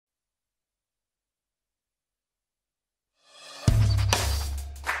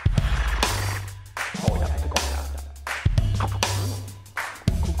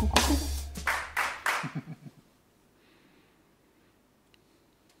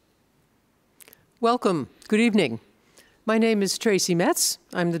Welcome. Good evening. My name is Tracy Metz.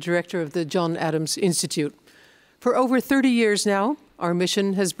 I'm the director of the John Adams Institute. For over 30 years now, our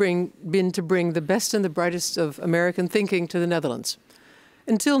mission has been to bring the best and the brightest of American thinking to the Netherlands.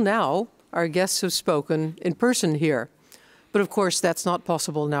 Until now, our guests have spoken in person here. But of course, that's not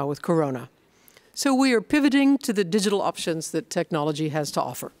possible now with Corona. So we are pivoting to the digital options that technology has to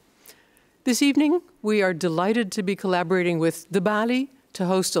offer. This evening, we are delighted to be collaborating with the Balie to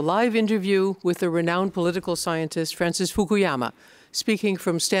host a live interview with the renowned political scientist Francis Fukuyama, speaking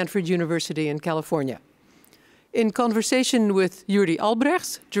from Stanford University in California. In conversation with Yoeri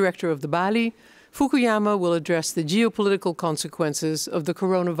Albrecht, director of the Balie, Fukuyama will address the geopolitical consequences of the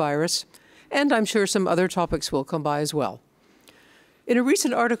coronavirus, and I'm sure some other topics will come by as well. In a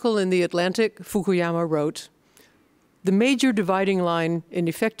recent article in The Atlantic, Fukuyama wrote, "The major dividing line in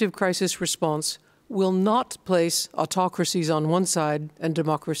effective crisis response will not place autocracies on one side and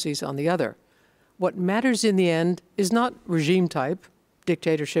democracies on the other. What matters in the end is not regime type,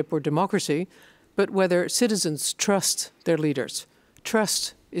 dictatorship or democracy, but whether citizens trust their leaders.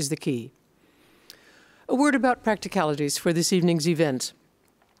 Trust is the key." A word about practicalities for this evening's event.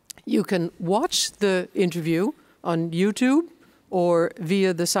 You can watch the interview on YouTube or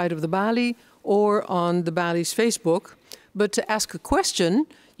via the site of the Balie or on the Balie's Facebook. But to ask a question,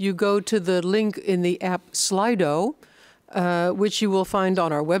 you go to the link in the app Slido, which you will find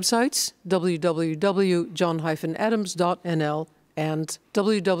on our websites, www.john-adams.nl and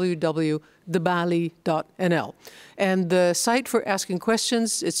www.thebalie.nl. And the site for asking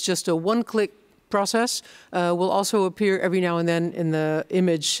questions, it's just a one-click process, will also appear every now and then in the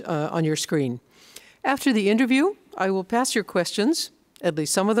image on your screen. After the interview, I will pass your questions, at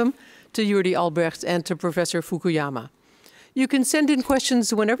least some of them, to Yoeri Albrecht and to Professor Fukuyama. You can send in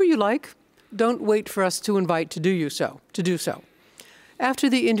questions whenever you like. Don't wait for us to invite to do so. After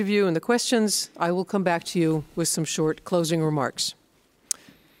the interview and the questions, I will come back to you with some short closing remarks.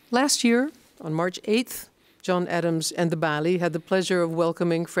 Last year, on March 8th, John Adams and the Balie had the pleasure of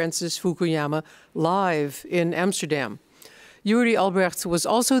welcoming Francis Fukuyama live in Amsterdam. Yoeri Albrecht was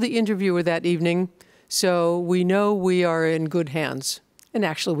also the interviewer that evening, so we know we are in good hands. And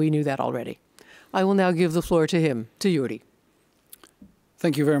actually, we knew that already. I will now give the floor to him, to Yoeri.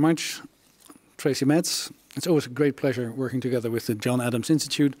 Thank you very much, Tracy Metz. It's always a great pleasure working together with the John Adams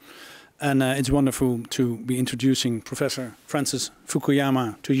Institute. And it's wonderful to be introducing Professor Francis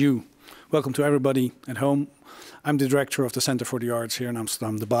Fukuyama to you. Welcome to everybody at home. I'm the director of the Center for the Arts here in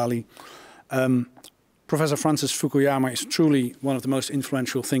Amsterdam, the Balie. Professor Francis Fukuyama is truly one of the most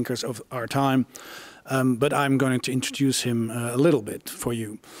influential thinkers of our time. But I'm going to introduce him a little bit for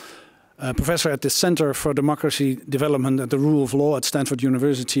you. Professor at the Center for Democracy Development and the Rule of Law at Stanford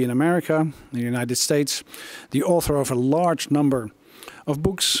University in America, the United States. The author of a large number of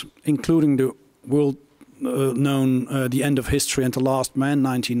books, including the world-known The End of History and the Last Man,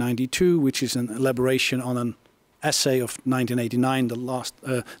 1992, which is an elaboration on an essay of 1989,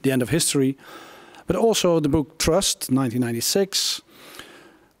 The End of History. But also the book Trust, 1996.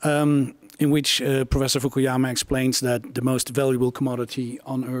 In which Professor Fukuyama explains that the most valuable commodity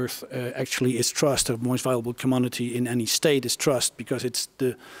on earth actually is trust. The most valuable commodity in any state is trust, because it's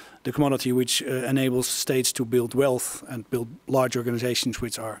the commodity which enables states to build wealth and build large organizations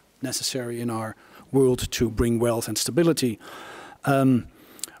which are necessary in our world to bring wealth and stability.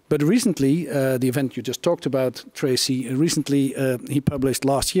 But recently, the event you just talked about, Tracy, recently he published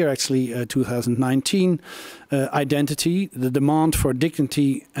last year, actually 2019, Identity, the Demand for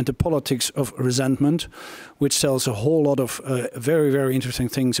Dignity and the Politics of Resentment, which tells a whole lot of very, very interesting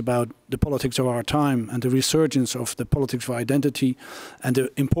things about the politics of our time and the resurgence of the politics of identity and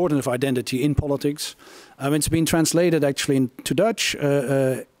the importance of identity in politics. It's been translated actually into Dutch,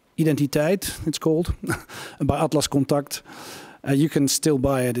 Identiteit, it's called, by Atlas Contact. You can still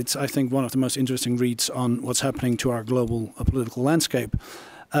buy it. It's, I think, one of the most interesting reads on what's happening to our global political landscape.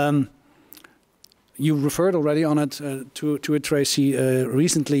 You referred already on it to it, Tracy.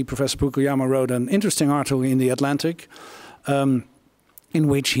 Recently, Professor Fukuyama wrote an interesting article in The Atlantic in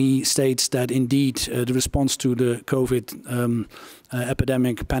which he states that indeed the response to the COVID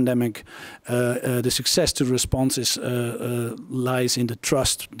pandemic, the success to the response lies in the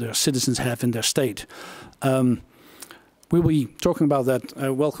trust their citizens have in their state. We'll be talking about that.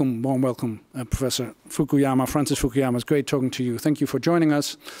 Warm welcome, Professor Fukuyama. Francis Fukuyama, it's great talking to you. Thank you for joining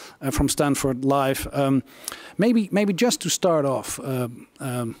us from Stanford Live. Maybe just to start off,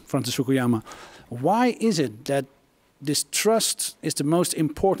 Francis Fukuyama, why is it that this trust is the most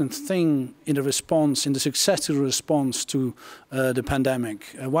important thing in the response, in the successful response to the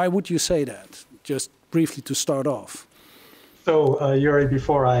pandemic? Why would you say that? Just briefly to start off. So, Yoeri,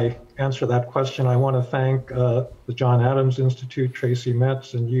 before I answer that question, I want to thank the John Adams Institute, Tracy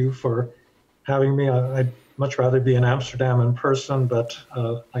Metz, and you for having me. I'd much rather be in Amsterdam in person, but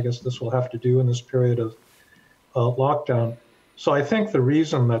I guess this will have to do in this period of lockdown. So I think the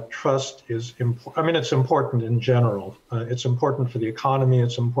reason that trust is important, I mean, it's important in general. It's important for the economy,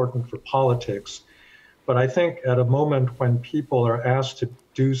 it's important for politics. But I think at a moment when people are asked to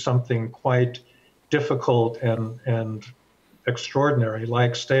do something quite difficult and extraordinary,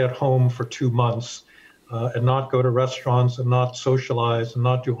 like stay at home for 2 months and not go to restaurants and not socialize and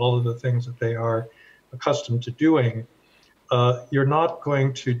not do all of the things that they are accustomed to doing, you're not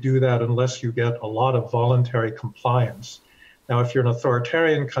going to do that unless you get a lot of voluntary compliance. Now, if you're an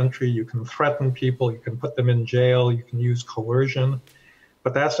authoritarian country, you can threaten people, you can put them in jail, you can use coercion,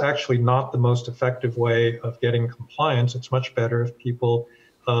 but that's actually not the most effective way of getting compliance. It's much better if people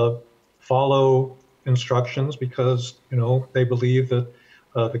follow instructions because, you know, they believe that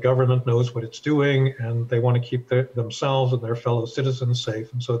the government knows what it's doing and they want to keep themselves and their fellow citizens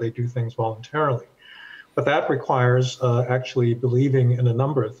safe, and so they do things voluntarily. But that requires actually believing in a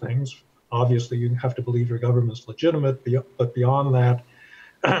number of things. Obviously, you have to believe your government's legitimate, but beyond that,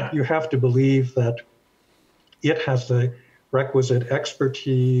 you have to believe that it has the requisite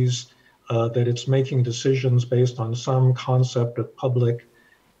expertise, that it's making decisions based on some concept of public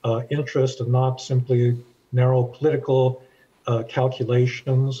interest and not simply narrow political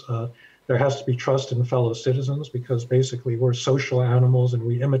calculations. There has to be trust in fellow citizens because basically we're social animals and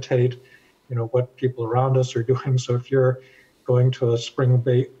we imitate, you know, what people around us are doing. So if you're going to a spring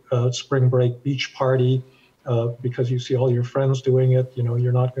break beach party because you see all your friends doing it, you know,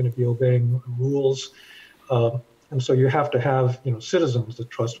 you're not going to be obeying rules. And so you have to have, you know, citizens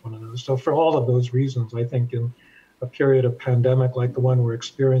that trust one another. So for all of those reasons, I think in a period of pandemic like the one we're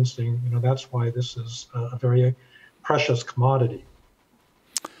experiencing, you know, that's why this is a very precious commodity.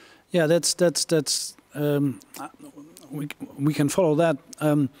 Yeah, we can follow that.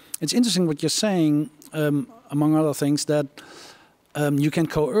 It's interesting what you're saying, among other things, that you can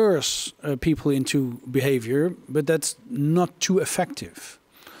coerce people into behavior, but that's not too effective.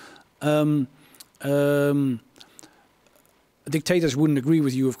 Dictators wouldn't agree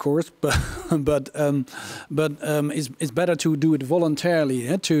with you, of course, but it's better to do it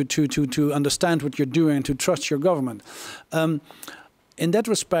voluntarily, to understand what you're doing and to trust your government. In that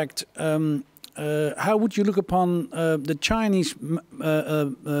respect, how would you look upon the Chinese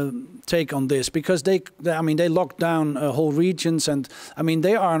take on this? Because they locked down whole regions, and I mean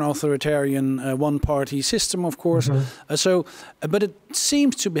they are an authoritarian one-party system, of course. Mm-hmm. But it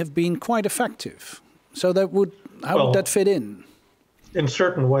seems to have been quite effective. So that would would that fit in? In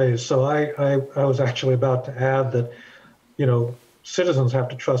certain ways. So I was actually about to add that, you know, citizens have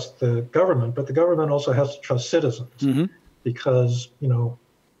to trust the government, but the government also has to trust citizens, mm-hmm. because, you know,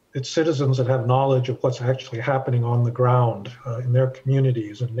 it's citizens that have knowledge of what's actually happening on the ground in their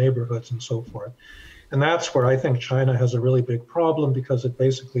communities and neighborhoods and so forth. And that's where I think China has a really big problem because it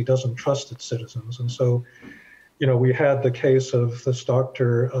basically doesn't trust its citizens. And so, you know, we had the case of this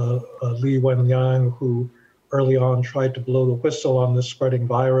Dr. Li Wenliang, who early on tried to blow the whistle on this spreading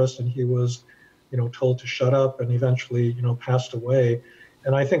virus, and he was, you know, told to shut up and eventually, you know, passed away.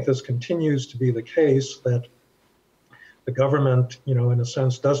 And I think this continues to be the case, that the government, you know, in a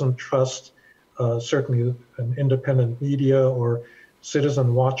sense, doesn't trust certainly an independent media or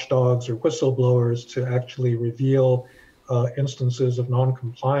citizen watchdogs or whistleblowers to actually reveal instances of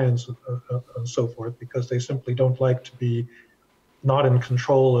non-compliance and so forth, because they simply don't like to be not in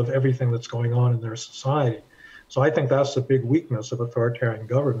control of everything that's going on in their society. So I think that's the big weakness of authoritarian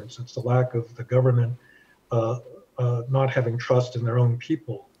governments. It's the lack of the government not having trust in their own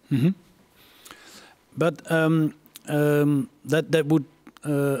people. Mm-hmm. But that would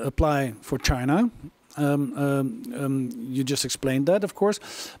apply for China. You just explained that, of course.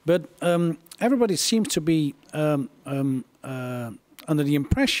 But everybody seems to be under the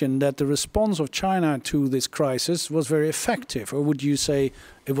impression that the response of China to this crisis was very effective, or would you say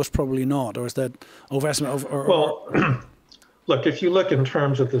it was probably not, or is that overestimate? Well, look, if you look in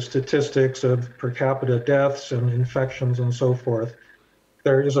terms of the statistics of per capita deaths and infections and so forth,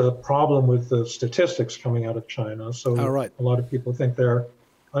 there is a problem with the statistics coming out of China. So a lot of people think they're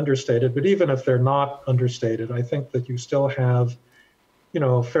understated, but even if they're not understated, I think that you still have, you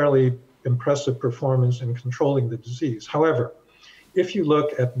know, fairly impressive performance in controlling the disease. However, if you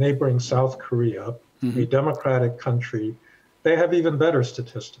look at neighboring South Korea, mm-hmm. a democratic country, they have even better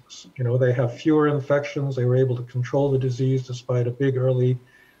statistics. You know, they have fewer infections. They were able to control the disease despite a big early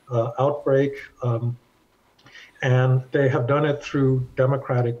outbreak. And they have done it through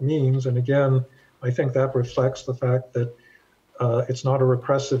democratic means. And again, I think that reflects the fact that it's not a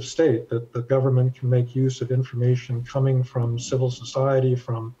repressive state, that the government can make use of information coming from civil society,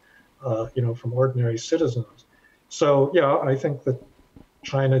 from from ordinary citizens. So yeah, I think that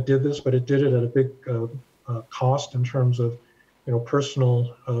China did this, but it did it at a big cost in terms of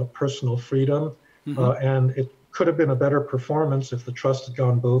personal freedom, and it could have been a better performance if the trust had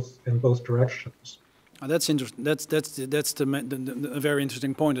gone in both directions. That's interesting. That's a very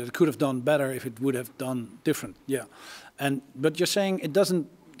interesting point. It could have done better if it would have done different. Yeah, but you're saying it doesn't.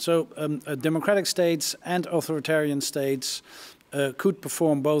 So democratic states and authoritarian states could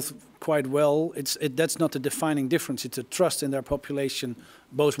perform both quite well. That's not the defining difference. It's a trust in their population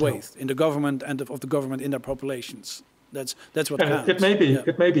both ways, in the government and of the government in their populations. That's what counts. It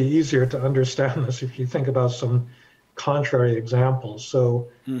may be easier to understand this if you think about some contrary examples. So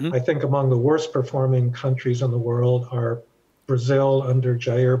I think among the worst performing countries in the world are Brazil under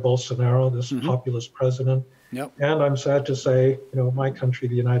Jair Bolsonaro, this populist president. Yep. And I'm sad to say, my country,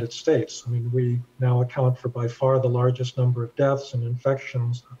 the United States. I mean, we now account for by far the largest number of deaths and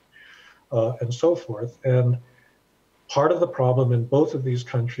infections and so forth. And part of the problem in both of these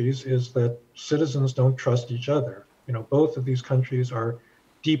countries is that citizens don't trust each other. Both of these countries are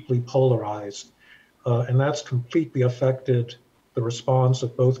deeply polarized, and that's completely affected the response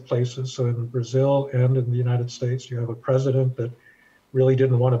of both places. So in Brazil and in the United States, you have a president that really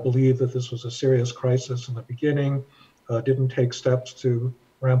didn't want to believe that this was a serious crisis in the beginning, didn't take steps to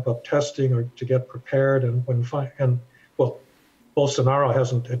ramp up testing or to get prepared. And Bolsonaro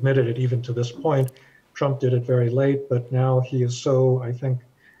hasn't admitted it even to this point. Trump did it very late, but now he is so, I think,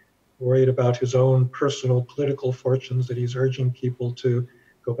 worried about his own personal political fortunes that he's urging people to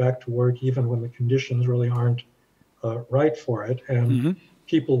go back to work even when the conditions really aren't right for it. And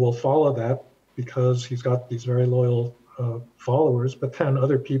people will follow that because he's got these very loyal followers, but then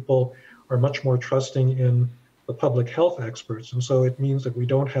other people are much more trusting in the public health experts. And so it means that we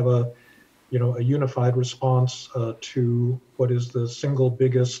don't have a unified response to what is the single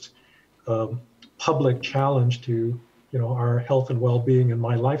biggest public challenge to our health and well-being in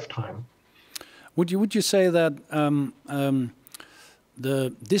my lifetime. Would you say that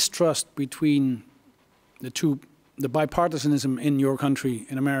the distrust between the bipartisanism in your country,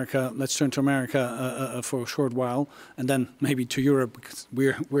 in America, let's turn to America for a short while, and then maybe to Europe, because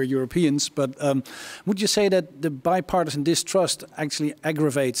we're Europeans, but would you say that the bipartisan distrust actually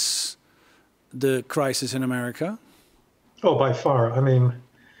aggravates the crisis in America? Oh, by far. I mean,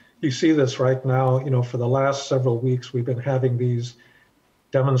 you see this right now, for the last several weeks, we've been having these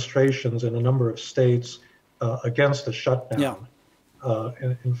demonstrations in a number of states against the shutdown. Yeah.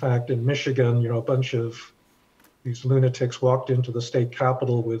 In fact, in Michigan, a bunch of these lunatics walked into the state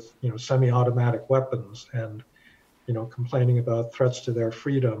capitol with, semi-automatic weapons and, complaining about threats to their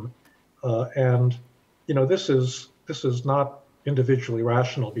freedom. And this is not individually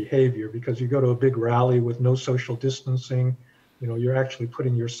rational behavior, because you go to a big rally with no social distancing, you're actually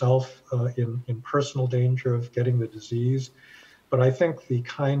putting yourself in personal danger of getting the disease. But I think the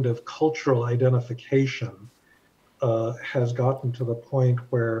kind of cultural identification has gotten to the point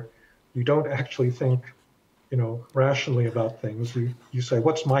where you don't actually think, rationally about things. You say,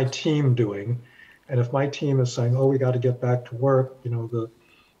 what's my team doing? And if my team is saying, oh, we got to get back to work, the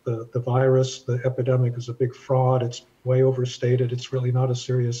virus, the epidemic is a big fraud, it's way overstated, it's really not a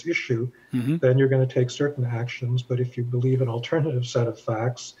serious issue, then you're going to take certain actions. But if you believe an alternative set of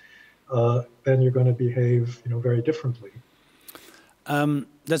facts, then you're going to behave, very differently.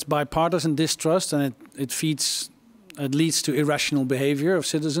 That's bipartisan distrust, and it leads to irrational behavior of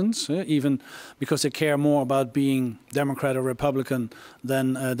citizens, even because they care more about being Democrat or Republican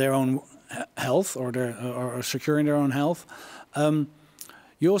than their own health or securing their own health.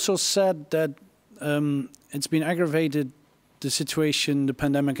 You also said that it's been aggravated, the situation, the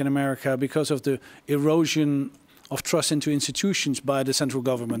pandemic in America, because of the erosion of trust into institutions by the central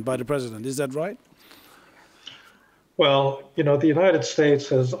government, by the president. Is that right? Well, the United States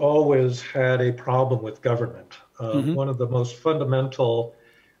has always had a problem with government. One of the most fundamental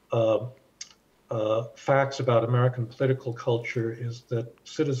facts about American political culture is that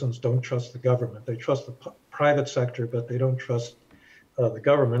citizens don't trust the government. They trust the private sector, but they don't trust the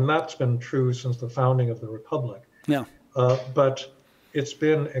government. And that's been true since the founding of the Republic. Yeah. But it's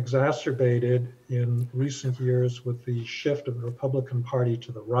been exacerbated in recent years with the shift of the Republican Party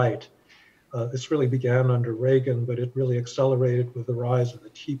to the right. This really began under Reagan, but it really accelerated with the rise of the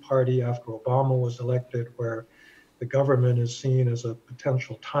Tea Party after Obama was elected, where the government is seen as a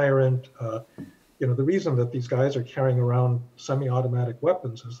potential tyrant. The reason that these guys are carrying around semi-automatic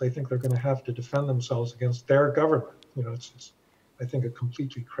weapons is they think they're going to have to defend themselves against their government. It's I think, a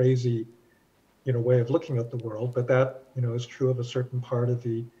completely crazy way of looking at the world, but that, is true of a certain part of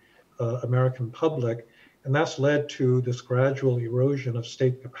the American public. And that's led to this gradual erosion of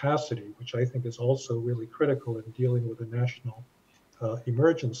state capacity, which I think is also really critical in dealing with a national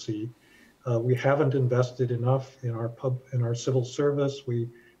emergency. We haven't invested enough in our civil service. We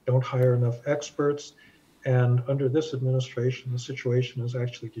don't hire enough experts. And under this administration, the situation has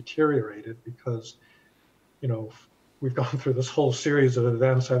actually deteriorated because, we've gone through this whole series of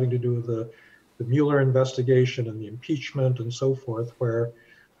events having to do with the Mueller investigation and the impeachment and so forth, where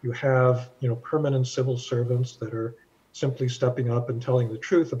you have, permanent civil servants that are simply stepping up and telling the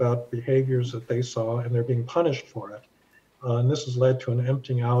truth about behaviors that they saw, and they're being punished for it. And this has led to an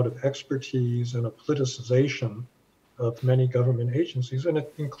emptying out of expertise and a politicization of many government agencies, and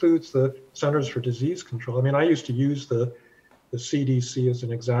it includes the Centers for Disease Control. I mean, I used to use the CDC as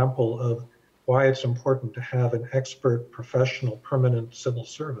an example of why it's important to have an expert, professional, permanent civil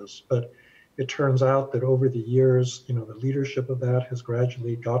service. But it turns out that over the years, the leadership of that has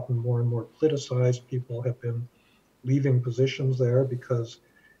gradually gotten more and more politicized. People have been leaving positions there because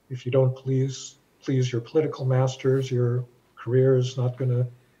if you don't please your political masters, your career is not going to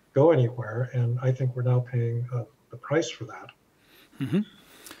go anywhere. And I think we're now paying the price for that. Mm-hmm.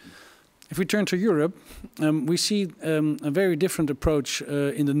 If we turn to Europe, we see a very different approach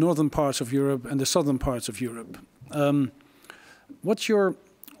in the northern parts of Europe and the southern parts of Europe. What's your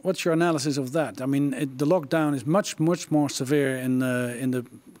analysis of that? I mean, the lockdown is much more severe in the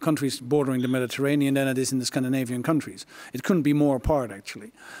countries bordering the Mediterranean than it is in the Scandinavian countries. It couldn't be more apart,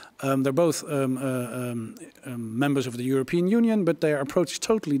 actually. They're both members of the European Union, but their approach is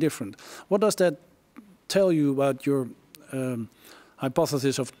totally different. What does that tell you about your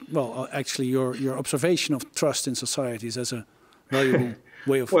hypothesis of, well, actually your observation of trust in societies as a valuable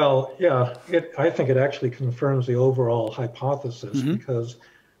way of... Well, yeah, I think it actually confirms the overall hypothesis, mm-hmm. because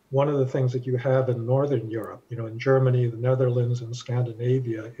one of the things that you have in Northern Europe, in Germany, the Netherlands, and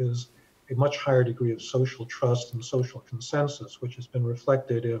Scandinavia, is a much higher degree of social trust and social consensus, which has been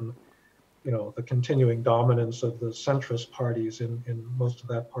reflected in, the continuing dominance of the centrist parties in most of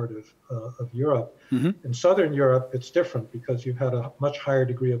that part of Europe. Mm-hmm. In Southern Europe, it's different because you've had a much higher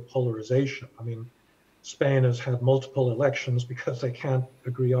degree of polarization. I mean, Spain has had multiple elections because they can't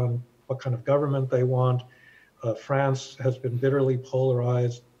agree on what kind of government they want. France has been bitterly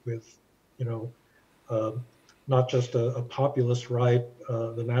polarized with, not just a populist right,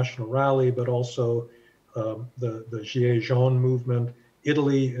 the National Rally, but also the Gilets jaunes movement.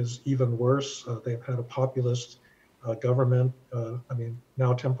 Italy is even worse. They've had a populist government,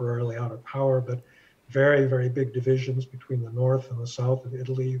 now temporarily out of power, but very, very big divisions between the north and the south of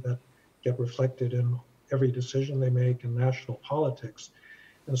Italy that get reflected in every decision they make in national politics.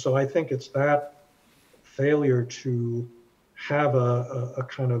 And so I think it's that failure to have a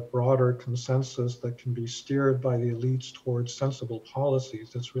kind of broader consensus that can be steered by the elites towards sensible policies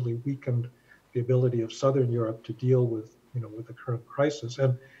that's really weakened the ability of Southern Europe to deal with the current crisis.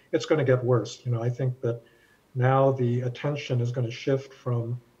 And it's going to get worse. I think that now the attention is going to shift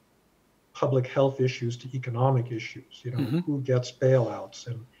from public health issues to economic issues. Mm-hmm. Who gets bailouts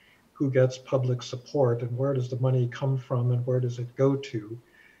and who gets public support and where does the money come from and where does it go to?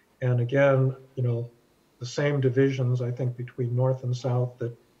 And again, the same divisions, I think, between North and South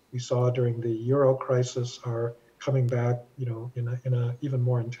that we saw during the Euro crisis are coming back, in a even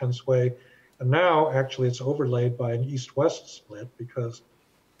more intense way. And now, actually, it's overlaid by an East-West split because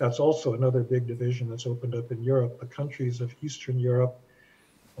that's also another big division that's opened up in Europe. The countries of Eastern Europe,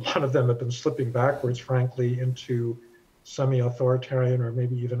 a lot of them have been slipping backwards, frankly, into semi-authoritarian or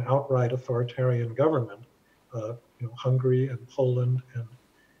maybe even outright authoritarian government. Hungary and Poland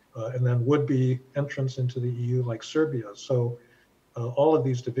and then would-be entrants into the EU like Serbia. So all of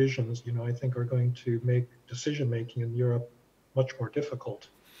these divisions, I think are going to make decision-making in Europe much more difficult.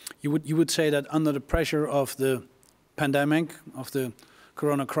 You would say that under the pressure of the pandemic, of the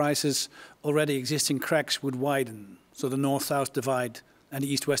corona crisis, already existing cracks would widen. So the North-South divide and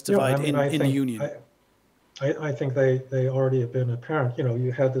the East-West divide in the Union. I think they already have been apparent.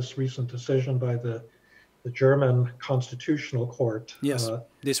 You had this recent decision by the German Constitutional Court. Yes,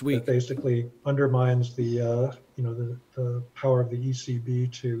 this week. That basically undermines the the power of the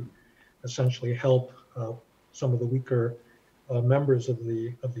ECB to essentially help some of the weaker members of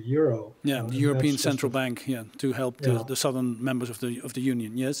the euro. Yeah, the European Central Bank. Yeah, to help the southern members of the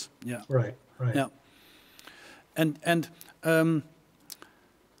union. Yes. Yeah. Right. Yeah. And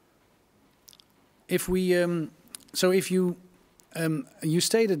if we if you you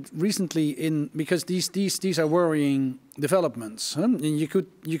stated recently because these are worrying developments. And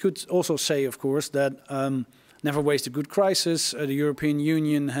you could also say, of course, that never waste a good crisis. The European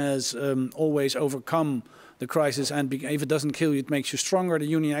Union has always overcome the crisis, and if it doesn't kill you, it makes you stronger. The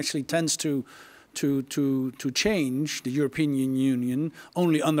Union actually tends to change, the European Union,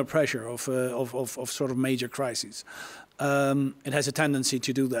 only under pressure of sort of major crises. It has a tendency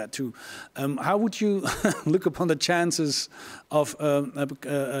to do that too. How would you look upon the chances of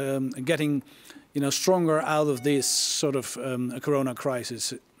getting, stronger out of this sort of corona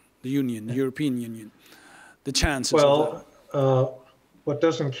crisis? The European Union, the chances. Well, what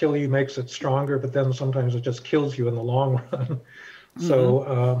doesn't kill you makes it stronger, but then sometimes it just kills you in the long run.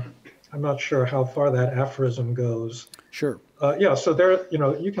 So I'm not sure how far that aphorism goes. Sure. Yeah. So there,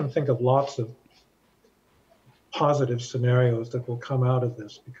 you can think of lots of positive scenarios that will come out of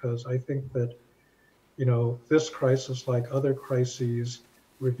this, because I think that, this crisis, like other crises,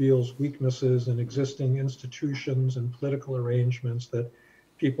 reveals weaknesses in existing institutions and political arrangements that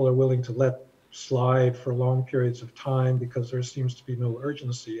people are willing to let slide for long periods of time because there seems to be no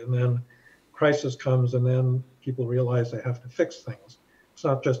urgency. And then crisis comes, and then people realize they have to fix things. It's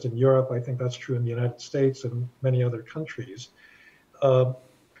not just in Europe. I think that's true in the United States and many other countries.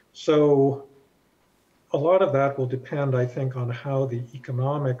 So a lot of that will depend, I think, on how the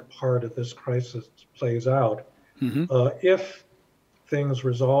economic part of this crisis plays out. If things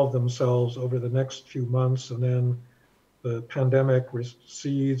resolve themselves over the next few months, and then the pandemic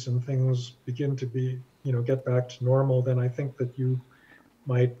recedes and things begin to be, get back to normal, then I think that you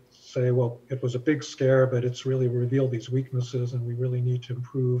might say, well, it was a big scare, but it's really revealed these weaknesses, and we really need to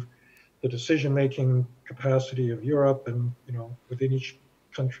improve the decision-making capacity of Europe and, within each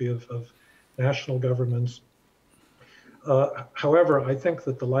country of national governments. However, I think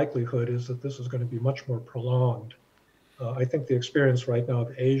that the likelihood is that this is going to be much more prolonged. I think the experience right now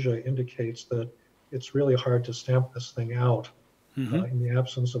of Asia indicates that it's really hard to stamp this thing out in the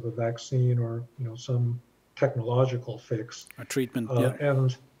absence of a vaccine or, some technological fix. A treatment,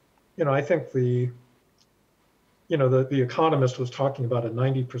 And, I think the economist was talking about a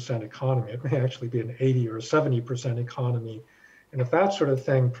 90% economy. It may actually be an 80 or a 70% economy. And if that sort of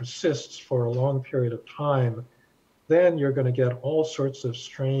thing persists for a long period of time, then you're going to get all sorts of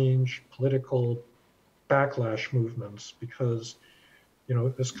strange political backlash movements, because,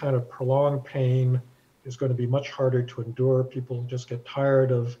 this kind of prolonged pain is going to be much harder to endure. People just get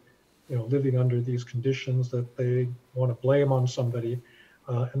tired of, living under these conditions that they want to blame on somebody.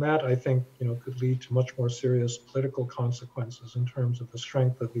 And that, I think, could lead to much more serious political consequences in terms of the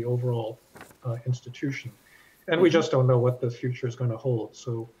strength of the overall institution. And we just don't know what the future is going to hold.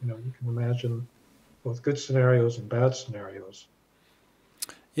 So, you can imagine both good scenarios and bad scenarios.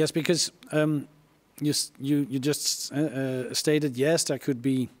 Yes, because you just stated, yes, there could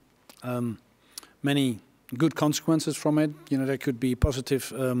be many good consequences from it. There could be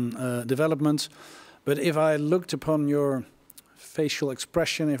positive developments. But if I looked upon your facial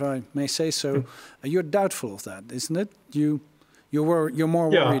expression, if I may say so, you're doubtful of that, isn't it? You're more worried. You're more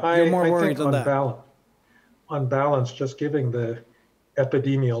worried than that. On balance, just giving the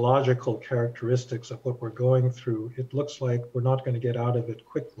epidemiological characteristics of what we're going through, it looks like we're not going to get out of it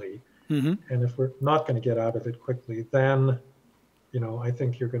quickly. And if we're not going to get out of it quickly, then, I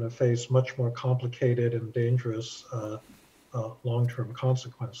think you're going to face much more complicated and dangerous long-term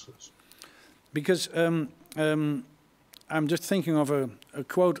consequences. Because I'm just thinking of a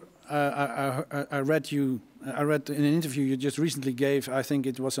quote I read in an interview you just recently gave. I think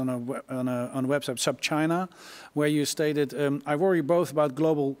it was on a website, SubChina, where you stated, "I worry both about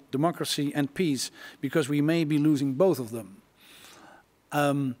global democracy and peace because we may be losing both of them."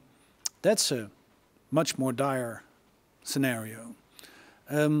 That's a much more dire scenario.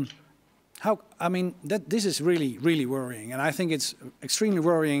 This is really, really worrying, and I think it's extremely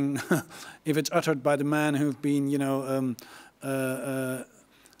worrying if it's uttered by the man who's been,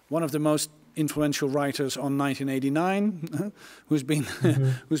 one of the most influential writers on 1989, who's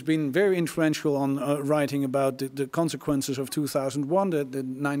been very influential on writing about the consequences of 2001, the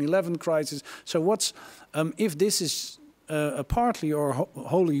 9/11 crisis. So what's if this is partly or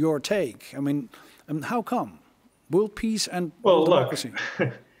wholly your take? How come? Will peace and democracy?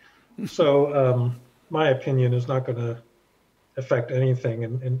 So my opinion is not going to affect anything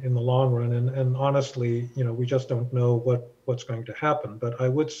in the long run. And honestly, we just don't know what's going to happen. But I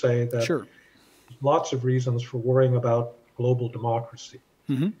would say that lots of reasons for worrying about global democracy,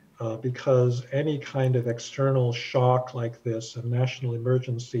 because any kind of external shock like this, a national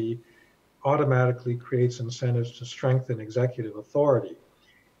emergency, automatically creates incentives to strengthen executive authority.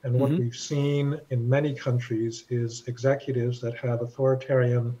 And what we've seen in many countries is executives that have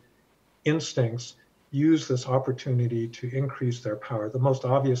authoritarian instincts use this opportunity to increase their power. The most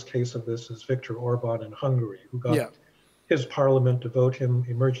obvious case of this is Viktor Orban in Hungary, who got his parliament to vote him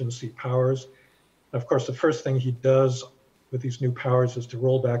emergency powers. Of course, the first thing he does with these new powers is to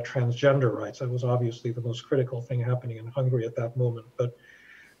roll back transgender rights. That was obviously the most critical thing happening in Hungary at that moment. But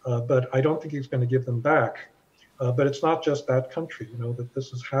I don't think he's going to give them back. But it's not just that country, that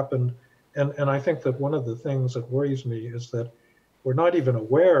this has happened. And I think that one of the things that worries me is that we're not even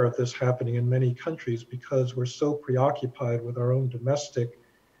aware of this happening in many countries because we're so preoccupied with our own domestic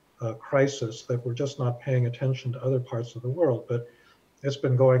crisis that we're just not paying attention to other parts of the world. But it's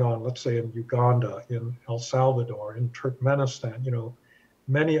been going on, let's say, in Uganda, in El Salvador, in Turkmenistan,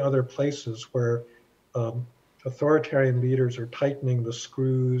 many other places where authoritarian leaders are tightening the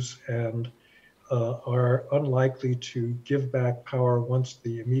screws and are unlikely to give back power once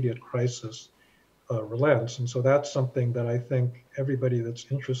the immediate crisis relents. And so that's something that I think everybody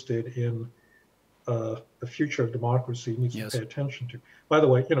that's interested in the future of democracy needs to pay attention to. By the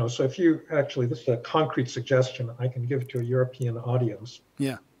way, so if you actually, this is a concrete suggestion I can give to a European audience.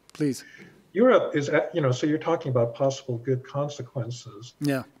 Yeah, please. Europe is, so you're talking about possible good consequences.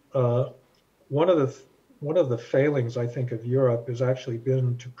 Yeah. One of the failings, I think, of Europe has actually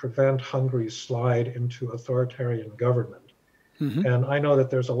been to prevent Hungary's slide into authoritarian government. Mm-hmm. And I know that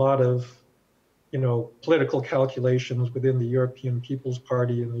there's a lot of, political calculations within the European People's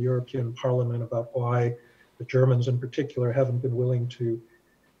Party and the European Parliament about why the Germans in particular haven't been willing to,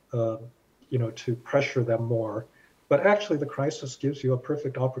 to pressure them more. But actually, the crisis gives you a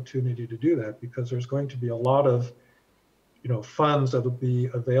perfect opportunity to do that because there's going to be a lot of, funds that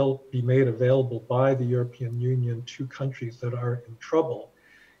will be made available by the European Union to countries that are in trouble.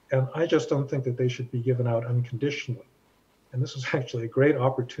 And I just don't think that they should be given out unconditionally. And this is actually a great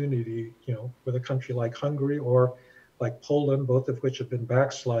opportunity, with a country like Hungary or like Poland, both of which have been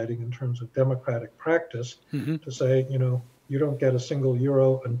backsliding in terms of democratic practice, to say, you don't get a single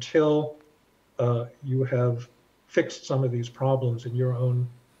euro until you have fixed some of these problems in your own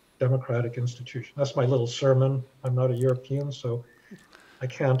democratic institution. That's my little sermon. I'm not a European, so I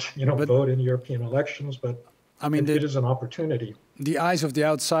can't, vote in European elections, but I mean, it is an opportunity. The eyes of the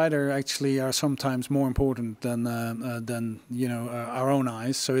outsider actually are sometimes more important than our own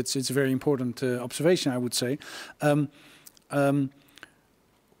eyes. So it's a very important observation, I would say.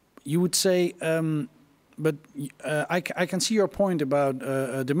 You would say, but I can see your point about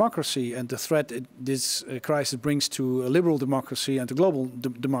democracy and the threat this crisis brings to a liberal democracy and to global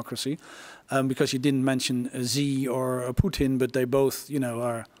democracy, because you didn't mention Xi or Putin, but they both,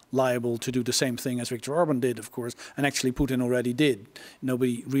 are liable to do the same thing as Viktor Orban did, of course, and actually Putin already did.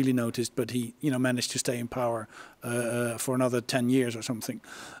 Nobody really noticed, but he, managed to stay in power for another 10 years or something.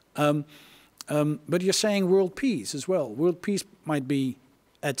 But you're saying world peace as well. World peace might be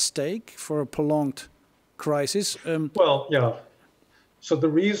at stake for a prolonged crisis. Well, yeah. So the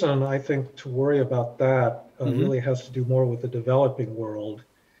reason I think to worry about that really has to do more with the developing world.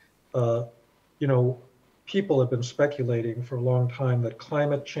 People have been speculating for a long time that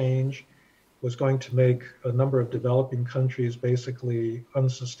climate change was going to make a number of developing countries basically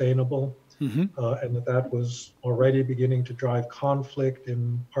unsustainable, and that was already beginning to drive conflict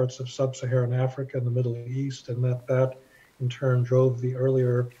in parts of sub-Saharan Africa and the Middle East, and that in turn drove the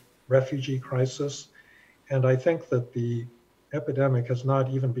earlier refugee crisis. And I think that the epidemic has not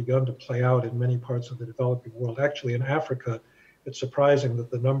even begun to play out in many parts of the developing world. Actually, in Africa, it's surprising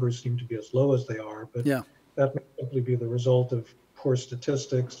that the numbers seem to be as low as they are, but that may simply be the result of poor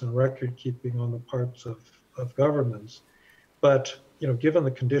statistics and record keeping on the parts of governments. But, given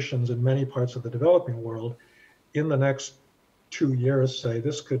the conditions in many parts of the developing world, in the next 2 years, say,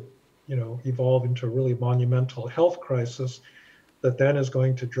 this could, evolve into a really monumental health crisis that then is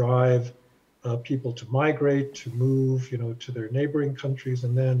going to drive people to migrate, to move, to their neighboring countries,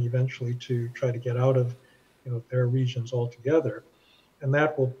 and then eventually to try to get out of, their regions altogether. And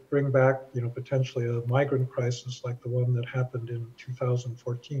that will bring back, potentially a migrant crisis like the one that happened in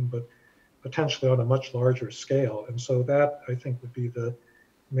 2014, but potentially on a much larger scale. And so that, I think, would be the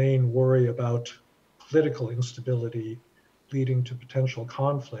main worry about political instability leading to potential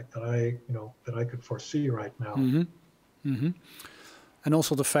conflict that I could foresee right now. And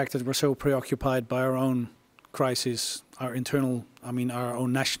also the fact that we're so preoccupied by our own crisis, our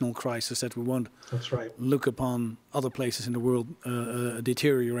own national crisis, that we won't look upon other places in the world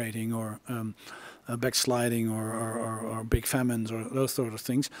deteriorating or backsliding or big famines or those sort of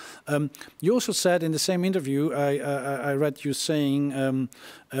things. You also said in the same interview, I read you saying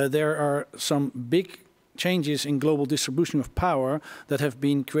there are some big changes in global distribution of power that have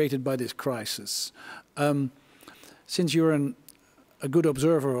been created by this crisis. Since you're a good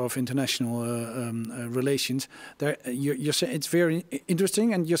observer of international relations, you're saying it's very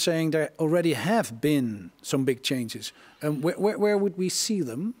interesting, and you're saying there already have been some big changes. Where would we see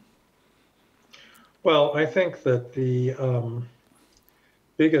them? Well, I think that the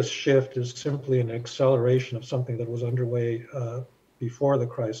biggest shift is simply an acceleration of something that was underway before the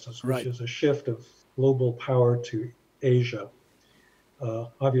crisis, which is a shift of global power to Asia.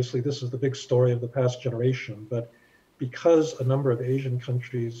 Obviously, this is the big story of the past generation, but because a number of Asian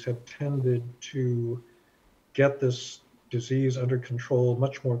countries have tended to get this disease under control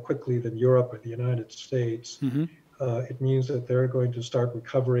much more quickly than Europe or the United States, it means that they're going to start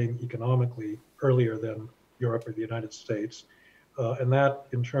recovering economically earlier than Europe or the United States. And that,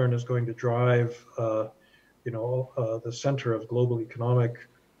 in turn, is going to drive, the center of global economic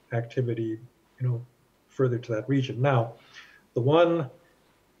activity, further to that region. Now, the one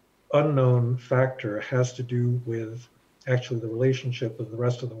unknown factor has to do with actually the relationship of the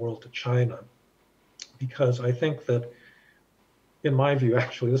rest of the world to China, because I think that, in my view,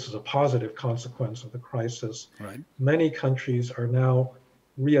 actually, this is a positive consequence of the crisis. Right. Many countries are now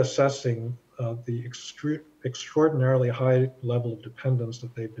reassessing the extraordinarily high level of dependence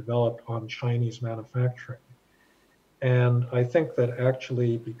that they've developed on Chinese manufacturing. And I think that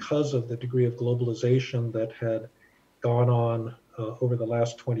actually, because of the degree of globalization that had gone on over the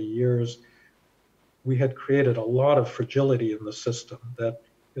last 20 years, we had created a lot of fragility in the system that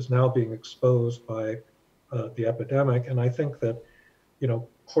is now being exposed by the epidemic. And I think that,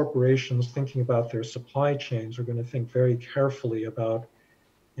 corporations thinking about their supply chains are going to think very carefully about,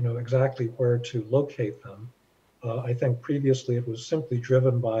 exactly where to locate them. I think previously it was simply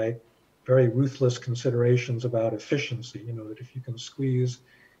driven by very ruthless considerations about efficiency, that if you can squeeze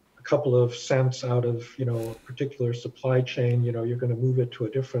a couple of cents out of, a particular supply chain, you're going to move it to a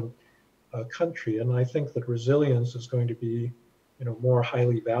different country. And I think that resilience is going to be, more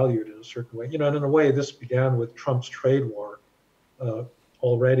highly valued in a certain way. And in a way, this began with Trump's trade war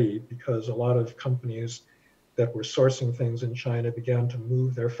already, because a lot of companies that were sourcing things in China began to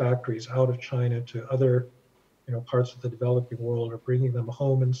move their factories out of China to other, parts of the developing world, or bringing them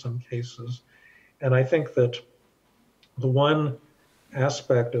home in some cases. And I think that the one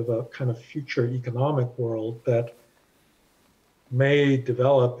aspect of a kind of future economic world that may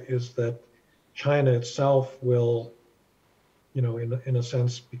develop is that China itself will, in a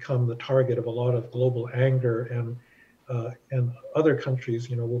sense, become the target of a lot of global anger, and other countries,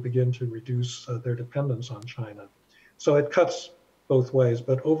 will begin to reduce their dependence on China. So it cuts both ways,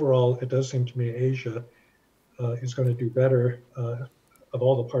 but overall, it does seem to me Asia is going to do better of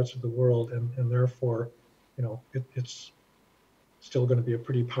all the parts of the world, and therefore, it's still going to be a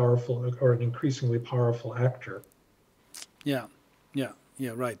pretty powerful, or an increasingly powerful actor. Yeah,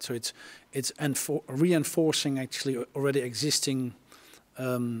 right. So it's reinforcing actually already existing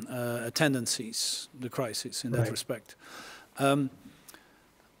tendencies, the crisis in that respect. I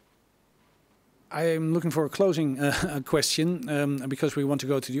am looking for a closing question because we want to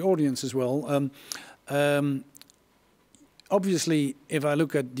go to the audience as well. Obviously, if I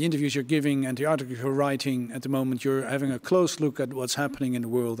look at the interviews you're giving and the articles you're writing at the moment, you're having a close look at what's happening in the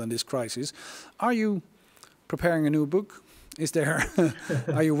world and this crisis. Are you preparing a new book? Is there?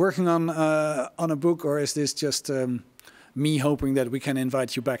 Are you working on a book, or is this just me hoping that we can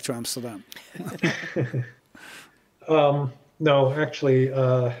invite you back to Amsterdam? No, actually,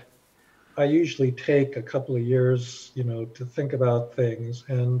 I usually take a couple of years, to think about things.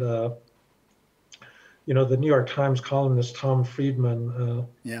 And, the New York Times columnist Tom Friedman,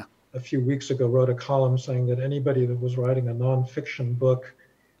 a few weeks ago, wrote a column saying that anybody that was writing a nonfiction book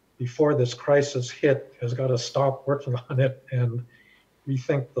before this crisis hit has got to stop working on it and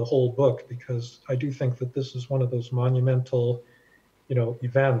rethink the whole book, because I do think that this is one of those monumental,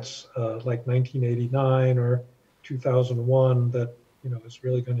 events like 1989 or 2001 that, is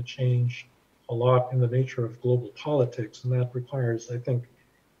really going to change a lot in the nature of global politics. And that requires, I think,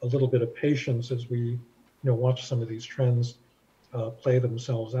 a little bit of patience as we, watch some of these trends play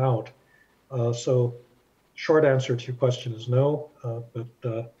themselves out. So short answer to your question is no,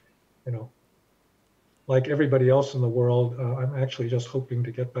 but, like everybody else in the world, I'm actually just hoping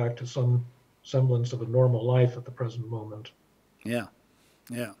to get back to some semblance of a normal life at the present moment. Yeah.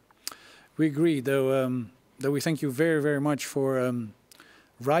 We agree, though we thank you very, very much for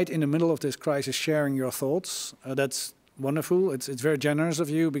right in the middle of this crisis sharing your thoughts. That's wonderful. It's very generous of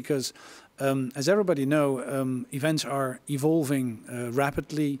you, because as everybody know, events are evolving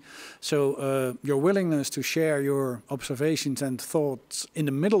rapidly. So your willingness to share your observations and thoughts in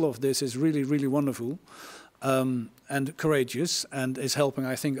the middle of this is really, really wonderful. and courageous, and is helping,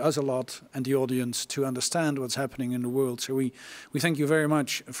 I think, us a lot and the audience to understand what's happening in the world. So we thank you very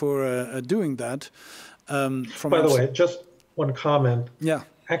much for doing that. By the way, just one comment. Yeah.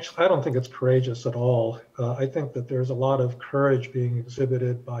 Actually, I don't think it's courageous at all. I think that there's a lot of courage being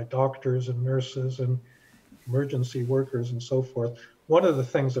exhibited by doctors and nurses and emergency workers and so forth. One of the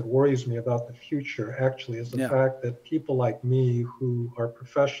things that worries me about the future actually is the fact that people like me who are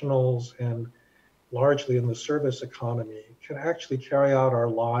professionals and largely in the service economy can actually carry out our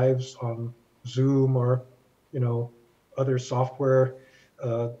lives on Zoom or, other software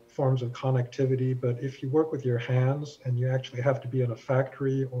forms of connectivity. But if you work with your hands and you actually have to be in a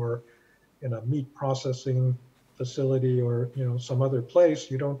factory or in a meat processing facility or, some other place,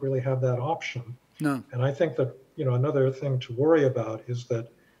 you don't really have that option. No. And I think that, another thing to worry about is that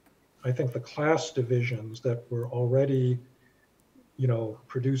I think the class divisions that were already,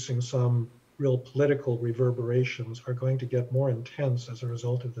 producing some real political reverberations are going to get more intense as a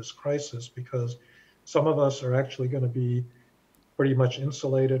result of this crisis, because some of us are actually going to be pretty much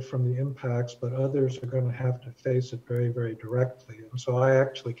insulated from the impacts, but others are going to have to face it very, very directly. And so I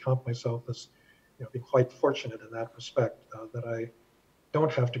actually count myself as, being quite fortunate in that respect, that I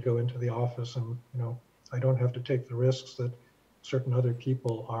don't have to go into the office and, I don't have to take the risks that certain other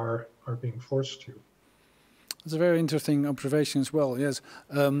people are being forced to. It's a very interesting observation as well, yes.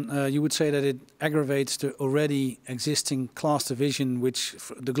 You would say that it aggravates the already existing class division which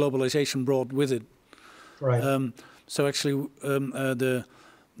the globalization brought with it. Right. So actually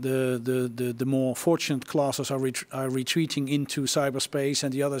the more fortunate classes are retreating into cyberspace,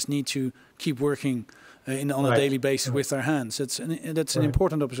 and the others need to keep working on a daily basis with their hands. That's an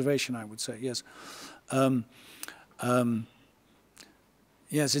important observation, I would say, yes.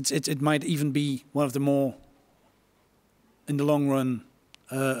 Yes, it might even be one of the more, in the long run,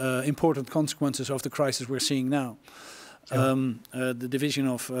 important consequences of the crisis we're seeing now. The division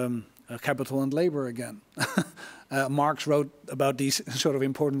of capital and labor again. Marx wrote about these sort of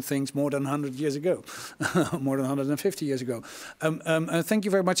important things more than 100 years ago, more than 150 years ago. Thank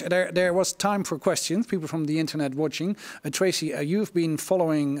you very much. There was time for questions, people from the internet watching. Tracy, you've been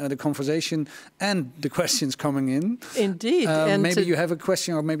following the conversation and the questions coming in. Indeed. Maybe you have a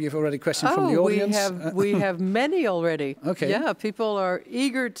question, or maybe you've already a question from the audience. We have many already. Okay. Yeah, people are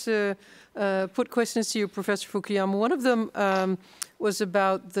eager to put questions to you, Professor Fukuyama. One of them was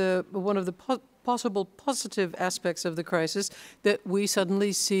about one of the possible positive aspects of the crisis, that we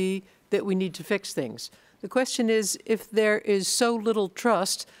suddenly see that we need to fix things. The question is, if there is so little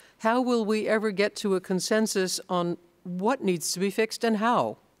trust, how will we ever get to a consensus on what needs to be fixed and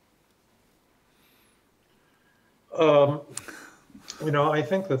how? I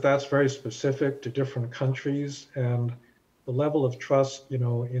think that that's very specific to different countries, and the level of trust,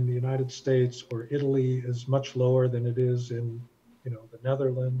 in the United States or Italy is much lower than it is in, the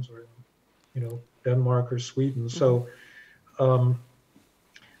Netherlands or Denmark or Sweden. So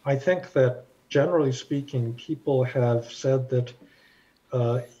I think that generally speaking, people have said that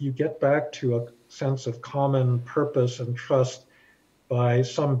you get back to a sense of common purpose and trust by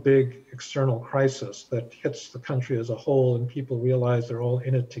some big external crisis that hits the country as a whole, and people realize they're all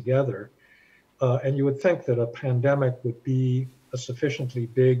in it together. And you would think that a pandemic would be a sufficiently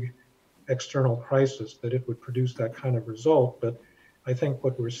big external crisis that it would produce that kind of result. But I think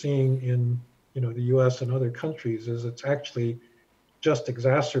what we're seeing in the U.S. and other countries is it's actually just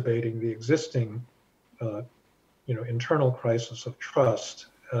exacerbating the existing internal crisis of trust.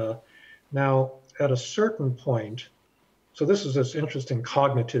 Now, at a certain point, so this is this interesting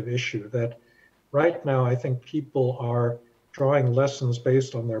cognitive issue that right now I think people are drawing lessons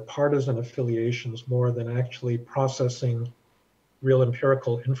based on their partisan affiliations more than actually processing real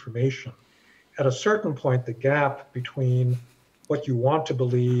empirical information. At a certain point, the gap between what you want to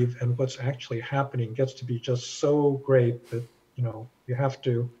believe and what's actually happening gets to be just so great that, you have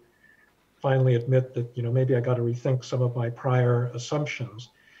to finally admit that, maybe I got to rethink some of my prior assumptions.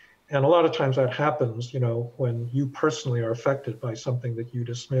 And a lot of times that happens, when you personally are affected by something that you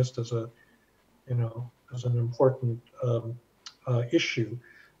dismissed as as an important issue.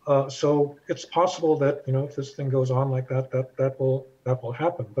 So it's possible that, if this thing goes on like that will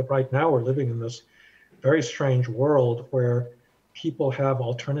happen. But right now we're living in this very strange world where people have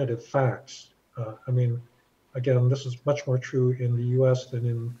alternative facts. Again, this is much more true in the US than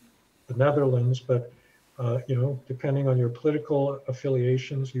in the Netherlands, but depending on your political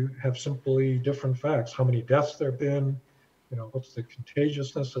affiliations, you have simply different facts. How many deaths there have been, what's the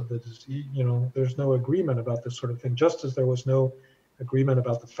contagiousness of the disease? There's no agreement about this sort of thing, just as there was no agreement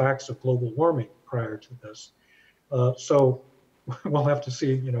about the facts of global warming prior to this. So we'll have to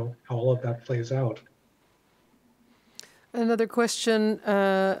see, how all of that plays out. Another question,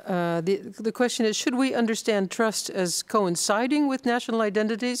 the question is, should we understand trust as coinciding with national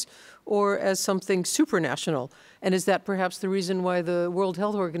identities or as something supranational? And is that perhaps the reason why the World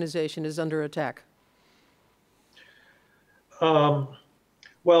Health Organization is under attack?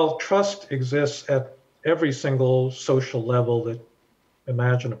 Well, trust exists at every single social level that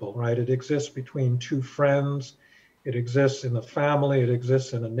imaginable, right? It exists between two friends, it exists in a family, it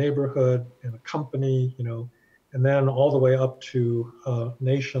exists in a neighborhood, in a company, you know, and then all the way up to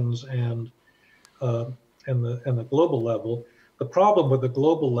nations and the global level. The problem with the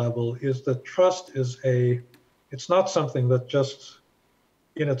global level is that trust is it's not something that just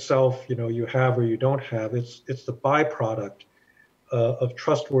in itself, you know, you have or you don't have. It's the byproduct of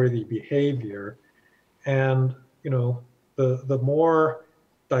trustworthy behavior, and you know, the more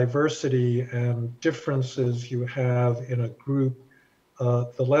diversity and differences you have in a group,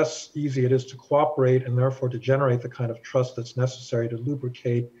 the less easy it is to cooperate and therefore to generate the kind of trust that's necessary to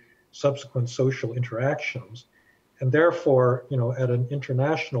lubricate subsequent social interactions. And therefore, you know, at an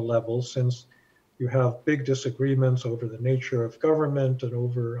international level, since you have big disagreements over the nature of government and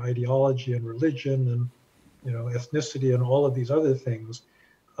over ideology and religion and, you know, ethnicity and all of these other things,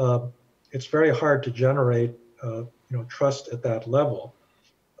 it's very hard to generate, you know, trust at that level.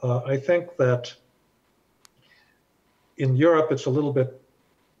 I think that in Europe, it's a little bit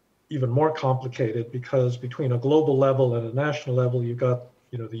even more complicated because between a global level and a national level, you've got,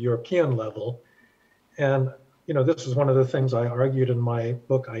 you know, the European level. And, you know, this is one of the things I argued in my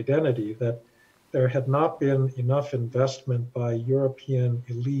book, Identity, that there had not been enough investment by European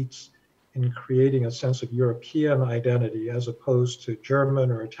elites in creating a sense of European identity as opposed to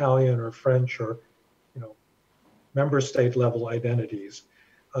German or Italian or French or, you know, member state level identities.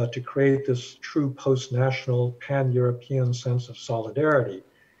 To create this true post-national pan-European sense of solidarity.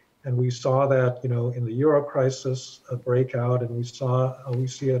 And we saw that, you know, in the Euro crisis breakout, and we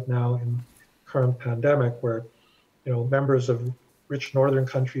see it now in current pandemic where, you know, members of rich northern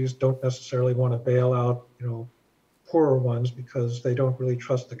countries don't necessarily want to bail out, you know, poorer ones because they don't really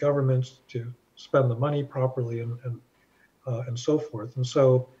trust the governments to spend the money properly and so forth. And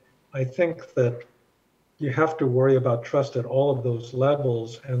so I think that you have to worry about trust at all of those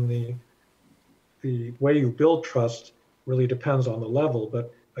levels, and the way you build trust really depends on the level.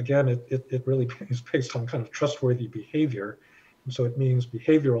 But again, it really is based on kind of trustworthy behavior, and so it means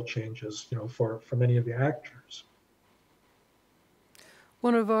behavioral changes, you know, for many of the actors.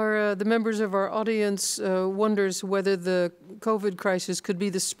 One of the members of our audience wonders whether the COVID crisis could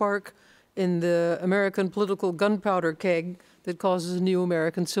be the spark in the American political gunpowder keg that causes a new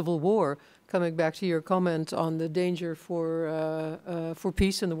American Civil War. Coming back to your comment on the danger for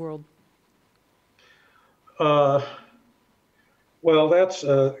peace in the world. Well, that's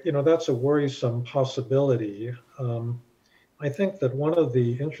you know, that's a worrisome possibility. I think that one of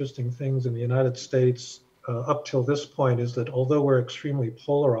the interesting things in the United States up till this point is that although we're extremely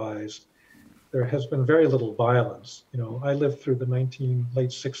polarized, there has been very little violence. You know, I lived through the late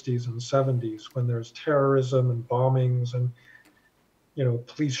 60s and 70s when there's terrorism and bombings and, you know,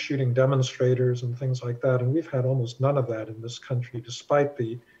 police shooting demonstrators and things like that. And we've had almost none of that in this country, despite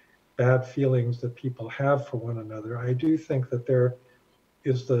the bad feelings that people have for one another. I do think that there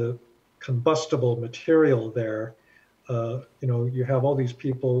is the combustible material there. You know, you have all these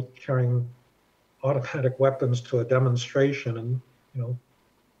people carrying automatic weapons to a demonstration, and, you know,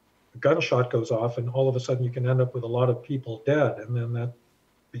 a gunshot goes off and all of a sudden you can end up with a lot of people dead, and then that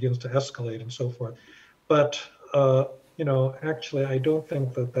begins to escalate and so forth. But you know, actually, I don't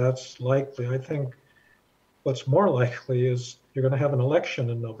think that that's likely. I think what's more likely is you're going to have an election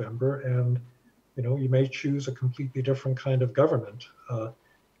in November, and, you know, you may choose a completely different kind of government.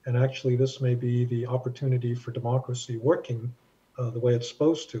 And actually, this may be the opportunity for democracy working the way it's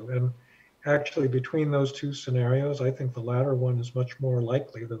supposed to. And actually, between those two scenarios, I think the latter one is much more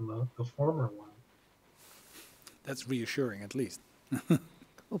likely than the former one. That's reassuring, at least.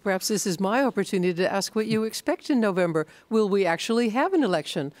 Well, perhaps this is my opportunity to ask what you expect in November. Will we actually have an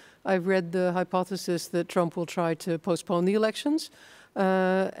election? I've read the hypothesis that Trump will try to postpone the elections.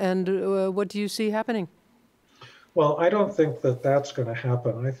 What do you see happening? Well, I don't think that that's going to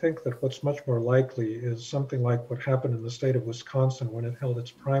happen. I think that what's much more likely is something like what happened in the state of Wisconsin when it held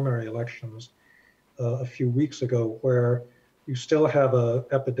its primary elections a few weeks ago, where you still have an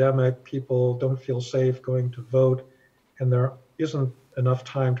epidemic, people don't feel safe going to vote, and there isn't enough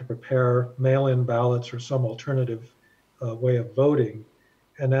time to prepare mail-in ballots or some alternative way of voting.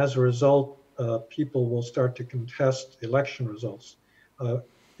 And as a result, people will start to contest election results.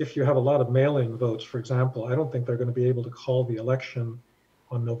 If you have a lot of mail-in votes, for example, I don't think they're going to be able to call the election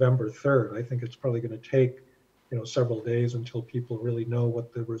on November 3rd. I think it's probably going to take several days until people really know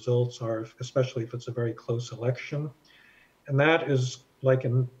what the results are, especially if it's a very close election. And that is like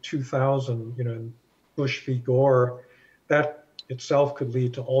in 2000, in Bush v. Gore, that itself could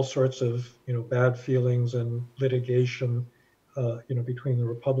lead to all sorts of, bad feelings and litigation, between the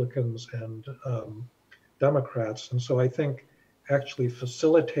Republicans and Democrats. And so I think actually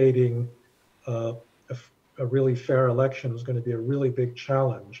facilitating a really fair election is going to be a really big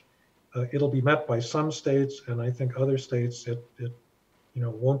challenge. It'll be met by some states, and I think other states it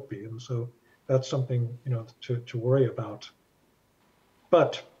won't be. And so that's something to worry about.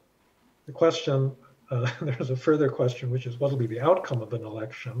 But the question, there's a further question, which is what will be the outcome of an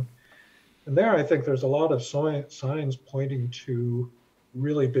election? And there, I think there's a lot of signs pointing to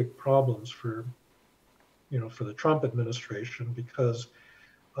really big problems for the Trump administration, because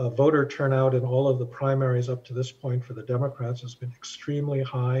voter turnout in all of the primaries up to this point for the Democrats has been extremely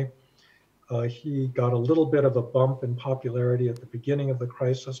high. He got a little bit of a bump in popularity at the beginning of the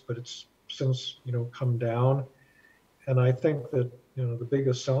crisis, but it's since come down. And I think that the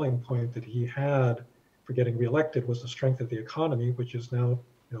biggest selling point that he had for getting reelected was the strength of the economy, which is now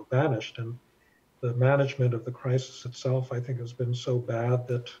vanished. And the management of the crisis itself, I think, has been so bad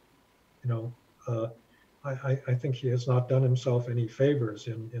that I think he has not done himself any favors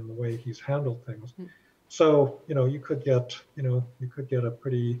in the way he's handled things. So you could get a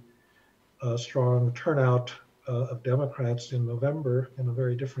pretty strong turnout of Democrats in November and a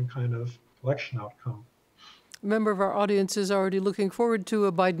very different kind of election outcome. A member of our audience is already looking forward to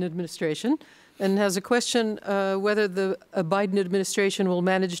a Biden administration and has a question whether a Biden administration will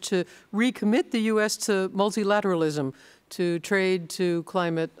manage to recommit the U.S. to multilateralism, to trade, to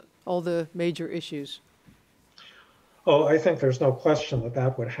climate, all the major issues. Oh, I think there's no question that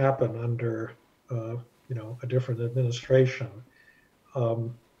that would happen under a different administration.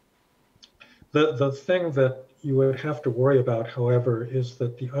 The thing that you would have to worry about, however, is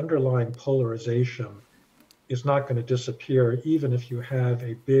that the underlying polarization is not going to disappear even if you have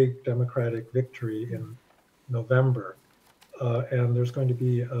a big Democratic victory in November. And there's going to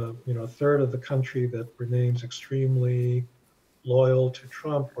be a third of the country that remains extremely loyal to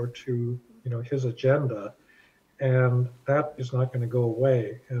Trump or to his agenda, and that is not going to go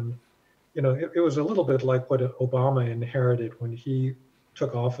away. And it was a little bit like what Obama inherited when he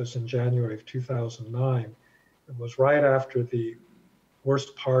took office in January of 2009. It was right after the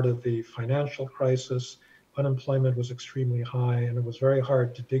worst part of the financial crisis. Unemployment was extremely high, and it was very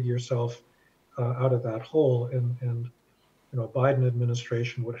hard to dig yourself out of that hole. And a Biden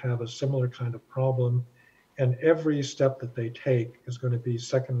administration would have a similar kind of problem, and every step that they take is going to be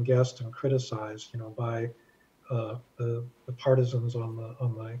second guessed and criticized, by the partisans on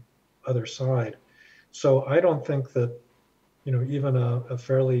the other side. So I don't think that even a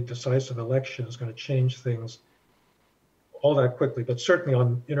fairly decisive election is going to change things all that quickly, but certainly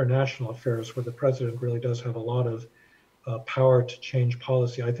on international affairs where the president really does have a lot of power to change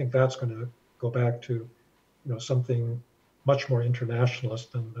policy, I think that's going to go back to something much more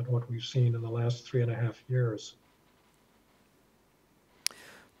internationalist than what we've seen in the last 3.5 years.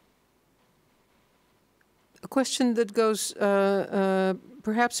 A question that goes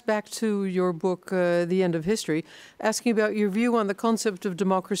perhaps back to your book, The End of History, asking about your view on the concept of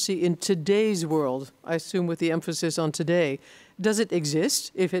democracy in today's world, I assume with the emphasis on today. Does it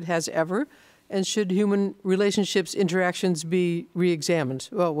exist, if it has ever? And should human relationships, interactions be re-examined?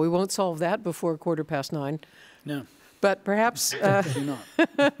 Well, we won't solve that before 9:15. No. But perhaps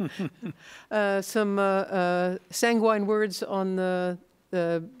some sanguine words on the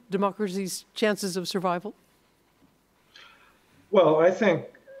democracy's chances of survival? Well, I think,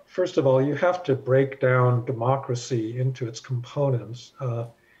 first of all, you have to break down democracy into its components.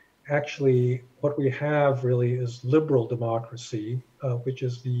 Actually, what we have really is liberal democracy, which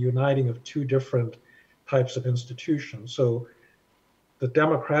is the uniting of two different types of institutions. So the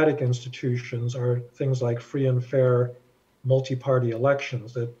democratic institutions are things like free and fair multi-party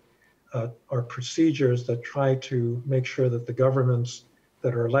elections that are procedures that try to make sure that the governments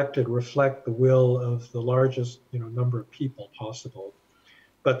that are elected reflect the will of the largest number of people possible.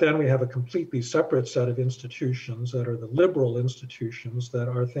 But then we have a completely separate set of institutions that are the liberal institutions that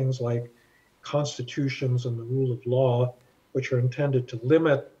are things like constitutions and the rule of law, which are intended to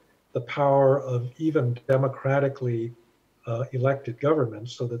limit the power of even democratically elected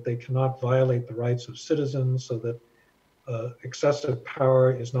governments so that they cannot violate the rights of citizens, so that excessive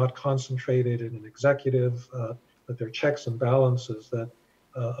power is not concentrated in an executive, that there are checks and balances that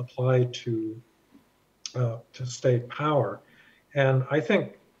apply to state power. And I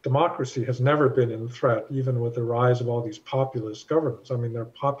think democracy has never been in threat, even with the rise of all these populist governments. I mean, they're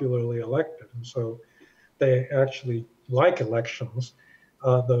popularly elected. And so they actually like elections.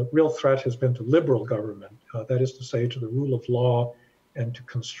 The real threat has been to liberal government, that is to say, to the rule of law and to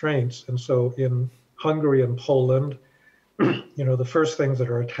constraints. And so in Hungary and Poland, the first things that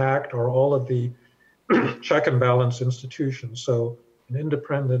are attacked are all of the check and balance institutions. So an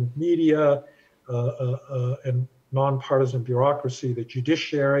independent media and nonpartisan bureaucracy, the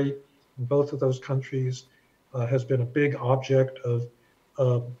judiciary in both of those countries has been a big object of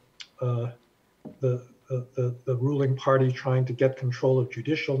the ruling party trying to get control of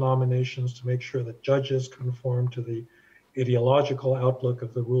judicial nominations to make sure that judges conform to the ideological outlook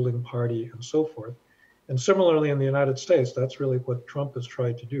of the ruling party and so forth. And similarly in the United States, that's really what Trump has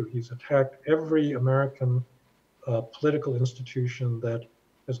tried to do. He's attacked every American political institution that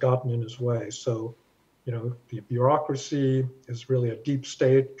has gotten in his way. So, the bureaucracy is really a deep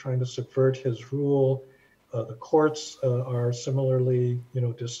state trying to subvert his rule. The courts are similarly,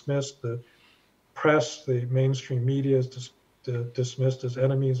 dismissed. The press, the mainstream media is dismissed as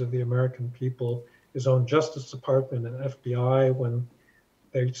enemies of the American people. His own Justice Department and FBI, when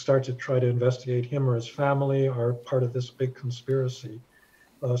they start to try to investigate him or his family, are part of this big conspiracy.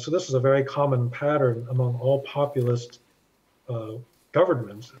 So this is a very common pattern among all populist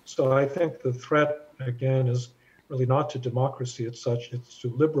governments. So I think the threat, again, is really not to democracy as such, it's to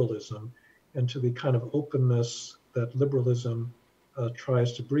liberalism and to the kind of openness that liberalism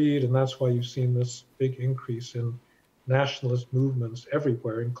tries to breed. And that's why you've seen this big increase in nationalist movements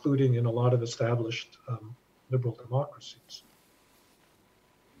everywhere, including in a lot of established liberal democracies.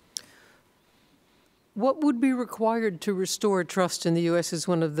 What would be required to restore trust in the U.S. is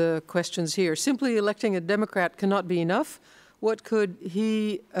one of the questions here. Simply electing a Democrat cannot be enough. What could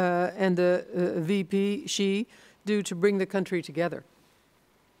he and the VP, she, do to bring the country together?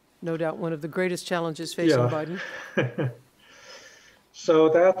 No doubt one of the greatest challenges facing Biden. So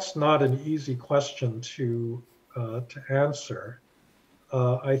that's not an easy question to answer.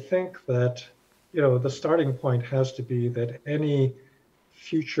 I think that, the starting point has to be that any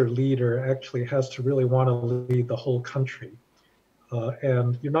future leader actually has to really want to lead the whole country.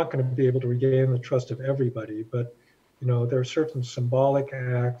 And you're not going to be able to regain the trust of everybody, but there are certain symbolic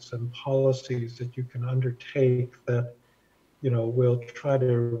acts and policies that you can undertake that, will try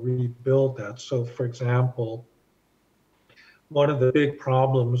to rebuild that. So for example, one of the big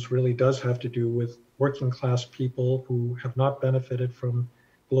problems really does have to do with working class people who have not benefited from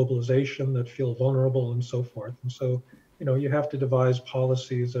globalization, that feel vulnerable and so forth. And so, you have to devise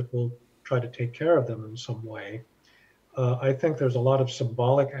policies that will try to take care of them in some way. I think there's a lot of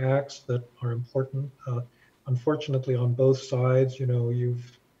symbolic acts that are important. Unfortunately, on both sides,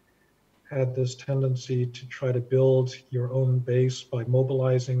 you've had this tendency to try to build your own base by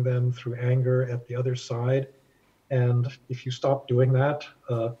mobilizing them through anger at the other side. And if you stop doing that,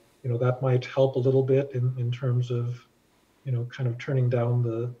 that might help a little bit in terms of, kind of turning down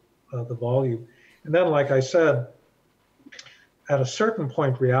the volume. And then, like I said, at a certain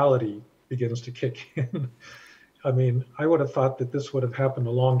point, reality begins to kick in. I mean, I would have thought that this would have happened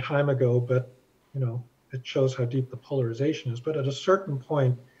a long time ago, but, it shows how deep the polarization is. But at a certain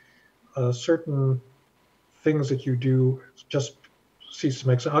point, certain things that you do just cease to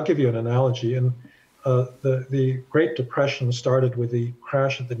make sense. I'll give you an analogy. And the Great Depression started with the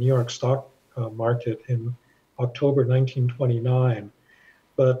crash of the New York stock market in October 1929.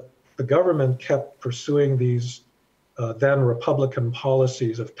 But the government kept pursuing these then Republican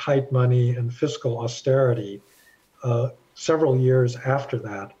policies of tight money and fiscal austerity several years after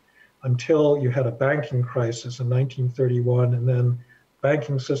that, until you had a banking crisis in 1931, and then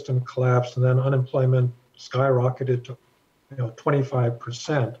banking system collapsed, and then unemployment skyrocketed to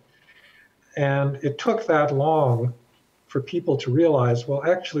 25%. And it took that long for people to realize, well,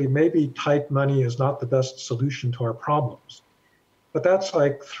 actually, maybe tight money is not the best solution to our problems. But that's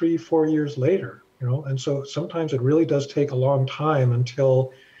like 3-4 years later, and so sometimes it really does take a long time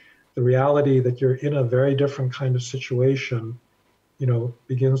until the reality that you're in a very different kind of situation,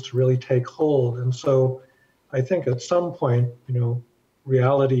 begins to really take hold. And so I think at some point,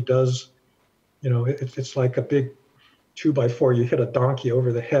 reality does, it's like a big 2x4. You hit a donkey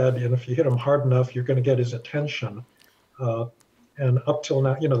over the head, and if you hit him hard enough, you're going to get his attention. And up till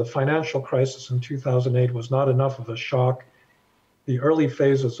now, the financial crisis in 2008 was not enough of a shock. The early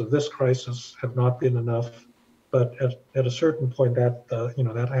phases of this crisis have not been enough, but at a certain point, that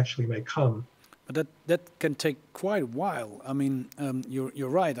that actually may come. But that can take quite a while. I mean, you're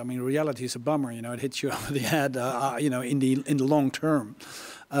right. I mean, reality is a bummer. It hits you over the head. In the long term.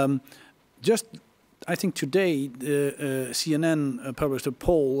 I think today, CNN published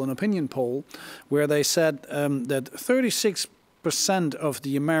an opinion poll, where they said that 36 60% of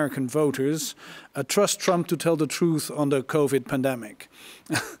the American voters trust Trump to tell the truth on the COVID pandemic.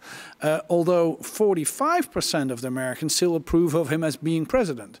 Although 45% of the Americans still approve of him as being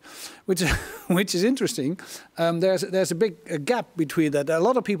president, which is interesting. There's a big gap between that. A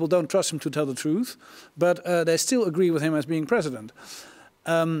lot of people don't trust him to tell the truth, but they still agree with him as being president.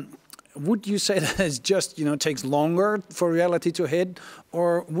 Would you say that it's just, takes longer for reality to hit,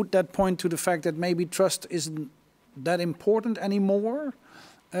 or would that point to the fact that maybe trust isn't that important anymore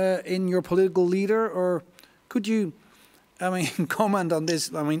in your political leader? Or could you, comment on this?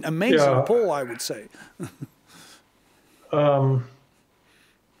 Amazing poll, I would say.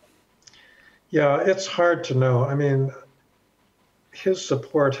 Yeah, it's hard to know. His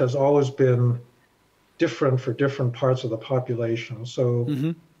support has always been different for different parts of the population. So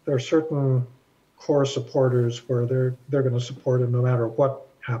there are certain core supporters where they're going to support him no matter what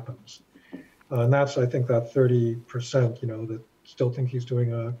happens. And that's, I think, that 30%, that still think he's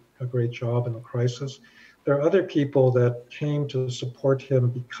doing a great job in the crisis. There are other people that came to support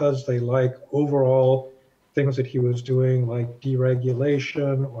him because they like overall things that he was doing, like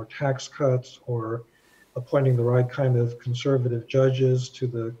deregulation or tax cuts or appointing the right kind of conservative judges to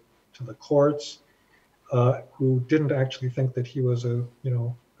the courts, who didn't actually think that he was a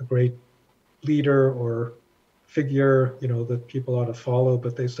great leader or figure, that people ought to follow,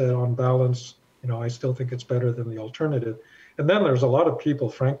 but they said on balance, I still think it's better than the alternative. And then there's a lot of people,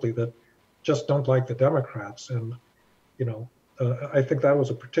 frankly, that just don't like the Democrats. And, I think that was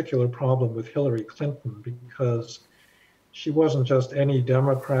a particular problem with Hillary Clinton, because she wasn't just any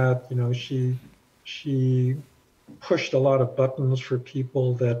Democrat. She pushed a lot of buttons for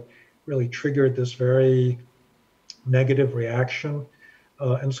people that really triggered this very negative reaction.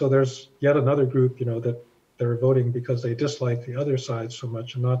 And so there's yet another group, that they're voting because they dislike the other side so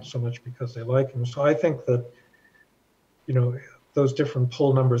much, and not so much because they like him. So I think that, those different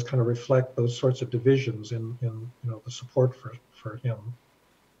poll numbers kind of reflect those sorts of divisions in the support for him.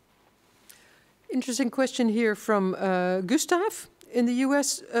 Interesting question here from Gustav. In the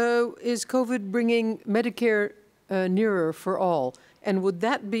US, is COVID bringing Medicare nearer for all? And would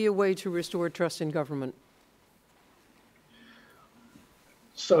that be a way to restore trust in government?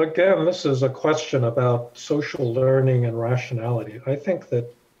 So again, this is a question about social learning and rationality. I think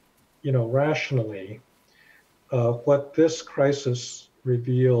that, rationally, what this crisis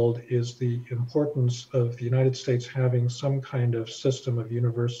revealed is the importance of the United States having some kind of system of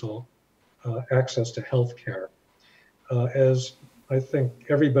universal access to health care. As I think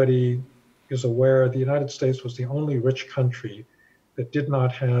everybody is aware, the United States was the only rich country that did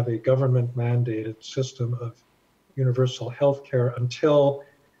not have a government-mandated system of universal health care until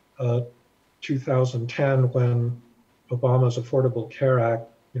 2010, when Obama's Affordable Care Act,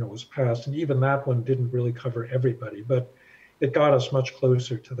 was passed. And even that one didn't really cover everybody, but it got us much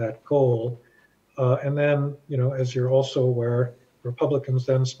closer to that goal. And then, as you're also aware, Republicans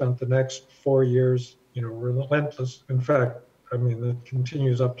then spent the next 4 years, relentless. In fact, it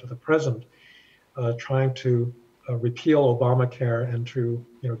continues up to the present, trying to repeal Obamacare and to,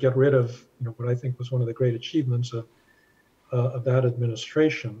 get rid of, what I think was one of the great achievements of that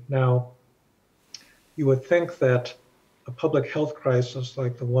administration. Now, you would think that a public health crisis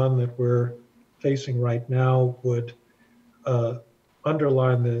like the one that we're facing right now would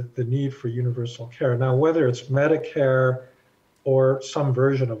underline the need for universal care. Now, whether it's Medicare or some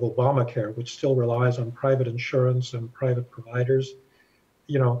version of Obamacare, which still relies on private insurance and private providers,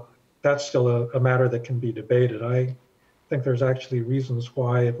 that's still a matter that can be debated. I think there's actually reasons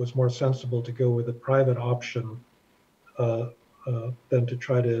why it was more sensible to go with a private option than to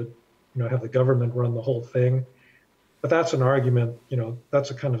try to, have the government run the whole thing. But that's an argument, that's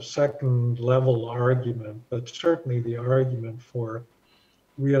a kind of second level argument, but certainly the argument for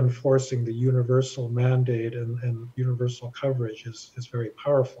reinforcing the universal mandate and universal coverage is very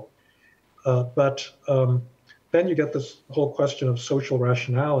powerful. But then you get this whole question of social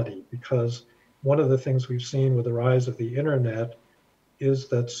rationality, because one of the things we've seen with the rise of the internet is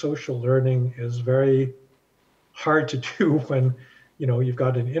that social learning is very hard to do when, you've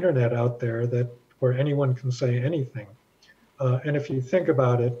got an internet out there where anyone can say anything. And if you think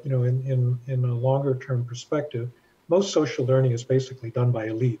about it, in a longer term perspective, most social learning is basically done by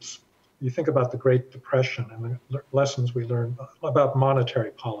elites. You think about the Great Depression and the lessons we learned about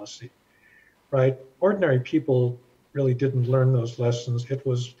monetary policy, right? Ordinary people really didn't learn those lessons. It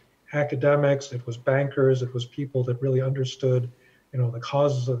was academics, it was bankers, it was people that really understood, the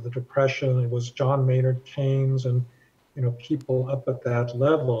causes of the Depression. It was John Maynard Keynes and, people up at that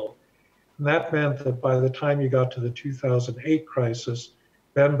level. And that meant that by the time you got to the 2008 crisis,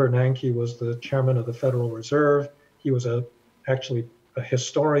 Ben Bernanke was the chairman of the Federal Reserve. He was a actually a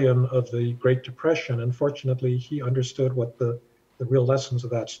historian of the Great Depression. Unfortunately, he understood what the real lessons of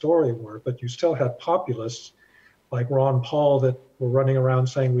that story were. But you still had populists like Ron Paul that were running around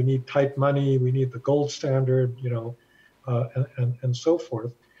saying we need tight money, we need the gold standard, and so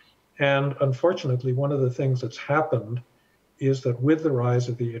forth. And unfortunately, one of the things that's happened is that with the rise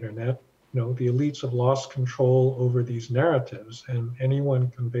of the internet, the elites have lost control over these narratives, and anyone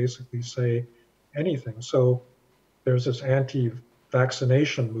can basically say anything. So there's this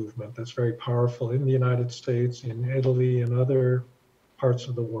anti-vaccination movement that's very powerful in the United States, in Italy, and other parts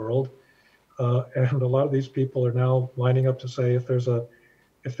of the world. And a lot of these people are now lining up to say, if there's a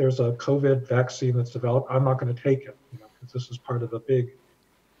COVID vaccine that's developed, I'm not going to take it, because this is part of a big,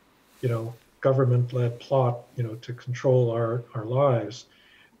 government-led plot, to control our lives.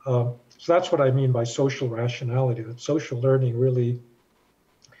 So that's what I mean by social rationality, that social learning really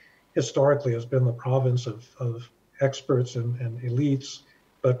historically has been the province of experts and elites,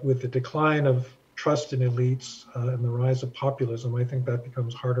 but with the decline of trust in elites and the rise of populism, I think that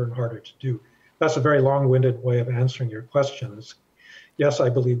becomes harder and harder to do. That's a very long-winded way of answering your questions. Yes, I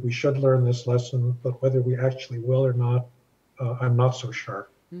believe we should learn this lesson, but whether we actually will or not, I'm not so sure.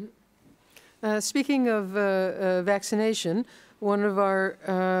 Speaking of vaccination, one of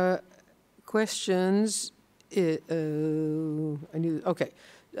our questions is,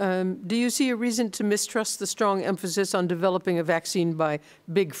 do you see a reason to mistrust the strong emphasis on developing a vaccine by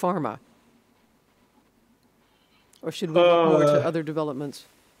Big Pharma? Or should we look more to other developments?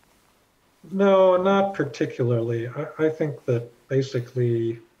 No, not particularly. I think that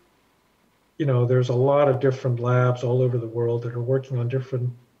basically, there's a lot of different labs all over the world that are working on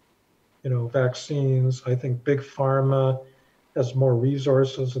different, vaccines. I think Big Pharma has more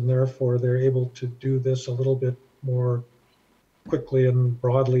resources, and therefore they're able to do this a little bit more quickly and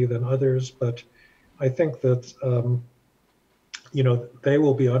broadly than others. But I think that, they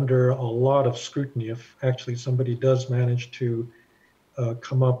will be under a lot of scrutiny if actually somebody does manage to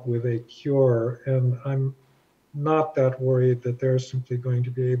come up with a cure. And I'm not that worried that they're simply going to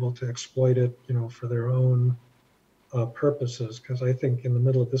be able to exploit it, for their own purposes, because I think in the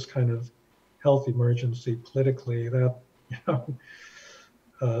middle of this kind of health emergency politically, that,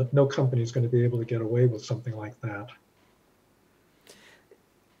 no company is going to be able to get away with something like that.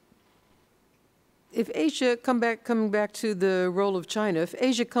 If Asia, coming back to the role of China, if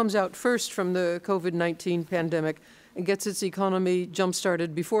Asia comes out first from the COVID-19 pandemic and gets its economy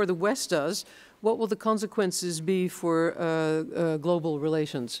jump-started before the West does, what will the consequences be for global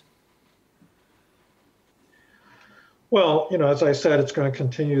relations? Well, as I said, it's going to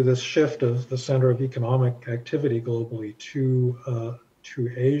continue this shift of the center of economic activity globally to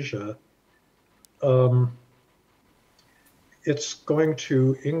Asia. It's going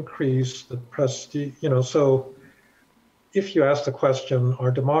to increase the prestige, so if you ask the question,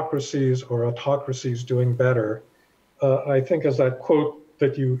 are democracies or autocracies doing better? I think as that quote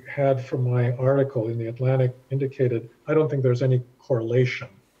that you had from my article in The Atlantic indicated, I don't think there's any correlation.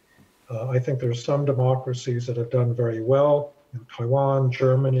 I think there's some democracies that have done very well in Taiwan,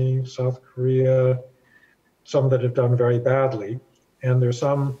 Germany, South Korea, some that have done very badly. And there's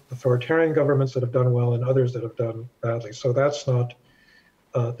some authoritarian governments that have done well and others that have done badly. So that's not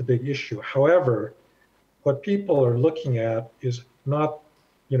the big issue. However, what people are looking at is not,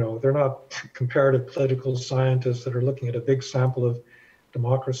 they're not comparative political scientists that are looking at a big sample of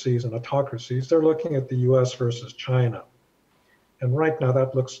democracies and autocracies. They're looking at the US versus China. And right now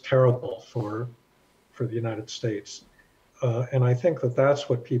that looks terrible for the United States. And I think that that's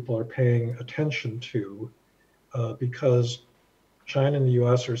what people are paying attention to because China and the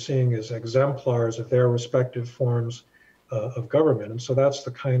US are seen as exemplars of their respective forms of government. And so that's the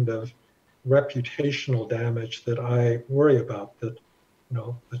kind of reputational damage that I worry about, that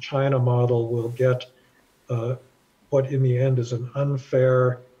the China model will get what in the end is an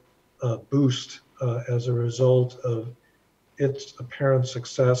unfair boost as a result of its apparent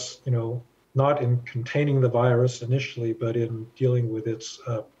success, not in containing the virus initially, but in dealing with its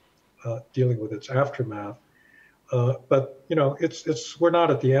aftermath. But we're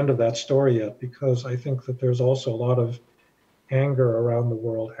not at the end of that story yet, because I think that there's also a lot of anger around the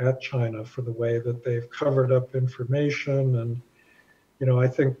world at China for the way that they've covered up information. And I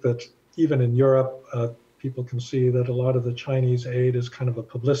think that even in Europe, people can see that a lot of the Chinese aid is kind of a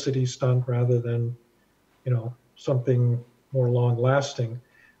publicity stunt rather than something more long-lasting.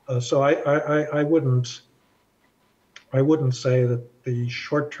 So I wouldn't say that the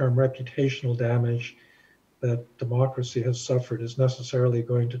short-term reputational damage that democracy has suffered is necessarily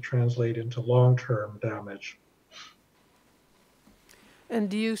going to translate into long-term damage. And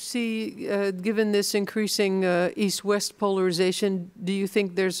do you see, given this increasing East-West polarization, do you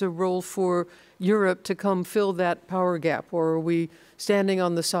think there's a role for Europe to come fill that power gap? Or are we standing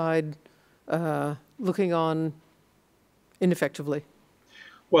on the side, looking on ineffectively?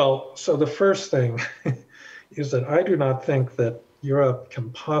 Well, so the first thing is that I do not think that Europe can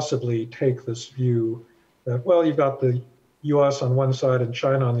possibly take this view that, well, you've got the US on one side and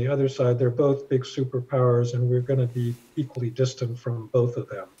China on the other side. They're both big superpowers, and we're going to be equally distant from both of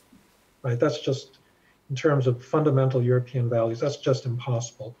them, right? That's just, in terms of fundamental European values, that's just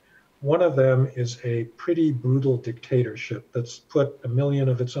impossible. One of them is a pretty brutal dictatorship that's put 1 million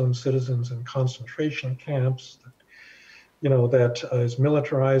of its own citizens in concentration camps, that is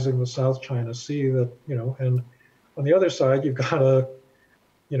militarizing the South China Sea, and on the other side, you've got a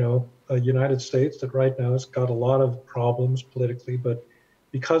United States that right now has got a lot of problems politically, but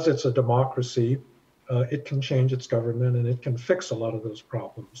because it's a democracy, it can change its government and it can fix a lot of those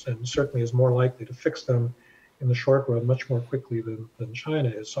problems, and certainly is more likely to fix them in the short run much more quickly than China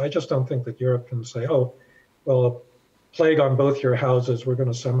is. So I just don't think that Europe can say, oh, well, a plague on both your houses, we're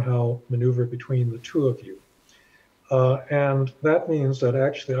going to somehow maneuver between the two of you. And that means that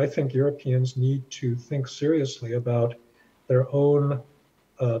actually I think Europeans need to think seriously about their own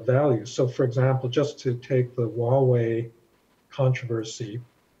values. So for example, just to take the Huawei controversy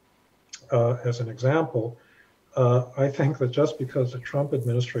as an example, I think that just because the Trump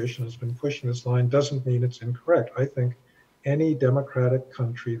administration has been pushing this line doesn't mean it's incorrect. I think any democratic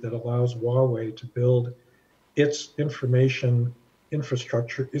country that allows Huawei to build its information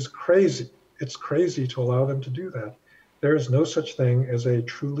infrastructure is crazy. It's crazy to allow them to do that. There is no such thing as a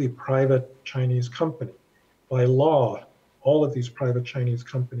truly private Chinese company. By law, all of these private Chinese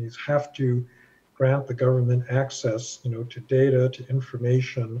companies have to grant the government access, to data, to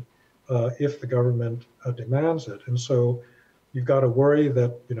information, if the government demands it. And so you've got to worry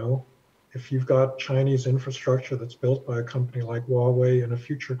that, if you've got Chinese infrastructure that's built by a company like Huawei in a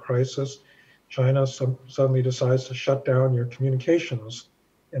future crisis, China suddenly decides to shut down your communications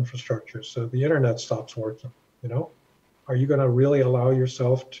infrastructure, so the internet stops working. Are you going to really allow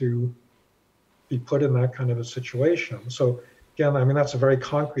yourself to be put in that kind of a situation? So again, that's a very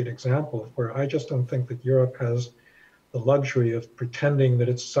concrete example of where I just don't think that Europe has the luxury of pretending that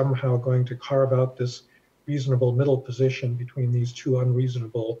it's somehow going to carve out this reasonable middle position between these two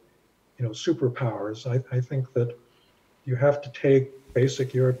unreasonable, superpowers. I think that you have to take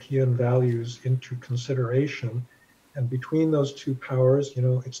basic European values into consideration, and between those two powers,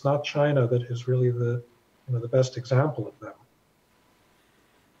 it's not China that is really the best example of them.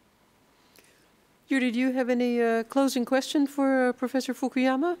 Yoeri, do you have any closing question for Professor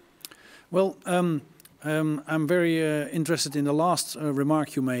Fukuyama? Well, I'm very interested in the last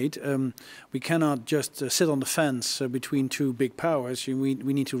remark you made. We cannot just sit on the fence between two big powers. We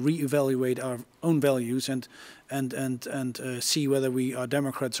need to reevaluate our own values and see whether we are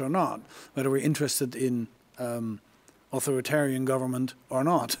democrats or not, whether we're interested in authoritarian government or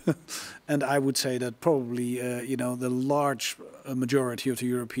not. And I would say that probably, the large majority of the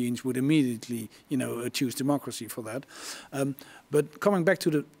Europeans would immediately, choose democracy for that. But coming back to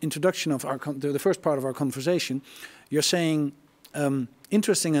the introduction of the first part of our conversation, you're saying,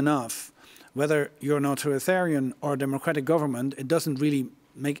 interesting enough, whether you're an authoritarian or a democratic government, it doesn't really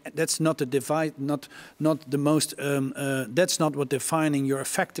make, that's not the divide, not the most, that's not what defining your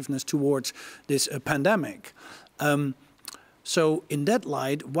effectiveness towards this pandemic. So in that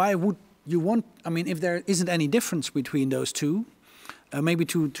light, why would you want, if there isn't any difference between those two, maybe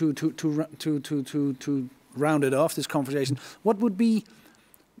to round it off, this conversation, what would be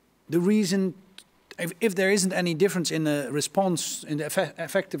the reason, if there isn't any difference in the response, in the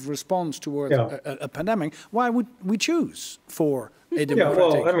effective response towards a pandemic, why would we choose for a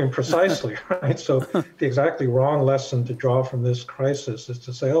democratic? Yeah, well, precisely, right? So the exactly wrong lesson to draw from this crisis is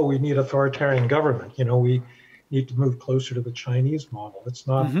to say, oh, we need authoritarian government. We need to move closer to the Chinese model. It's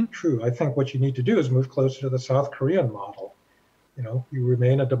not true. I think what you need to do is move closer to the South Korean model. You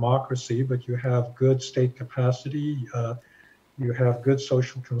remain a democracy, but you have good state capacity. You have good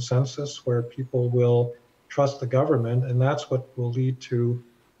social consensus where people will trust the government, and that's what will lead to,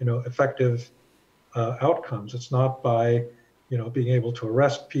 effective outcomes. It's not by, being able to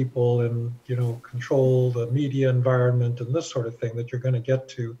arrest people and, control the media environment and this sort of thing that you're going to get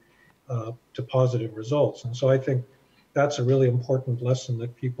to positive results. And so I think that's a really important lesson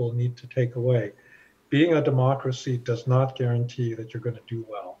that people need to take away. Being a democracy does not guarantee that you're going to do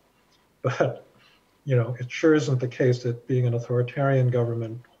well. But, it sure isn't the case that being an authoritarian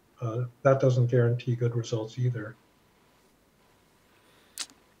government, that doesn't guarantee good results either.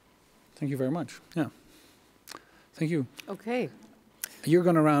 Thank you very much. Yeah. Thank you. Okay. You're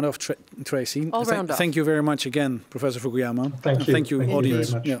going to round off, Tracy. I'll round off. Thank you very much again, Professor Fukuyama. Thank you. Thank you, Thank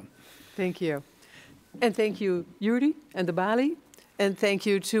audience. you very much. Thank you. And thank you, Yoeri and the Balie. And thank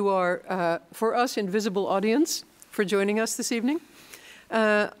you to our, for us, invisible audience for joining us this evening.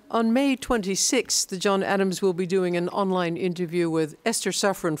 On May 26th, the John Adams will be doing an online interview with Esther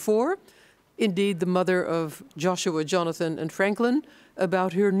Safran Foer, indeed the mother of Joshua, Jonathan, and Franklin,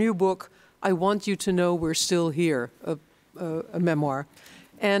 about her new book, I Want You to Know We're Still Here, a memoir.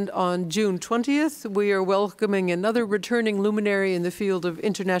 And on June 20th, we are welcoming another returning luminary in the field of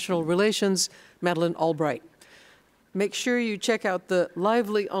international relations, Madeleine Albright. Make sure you check out the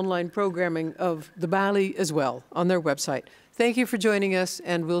lively online programming of the Balie as well on their website. Thank you for joining us,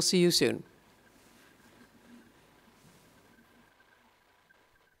 and we'll see you soon.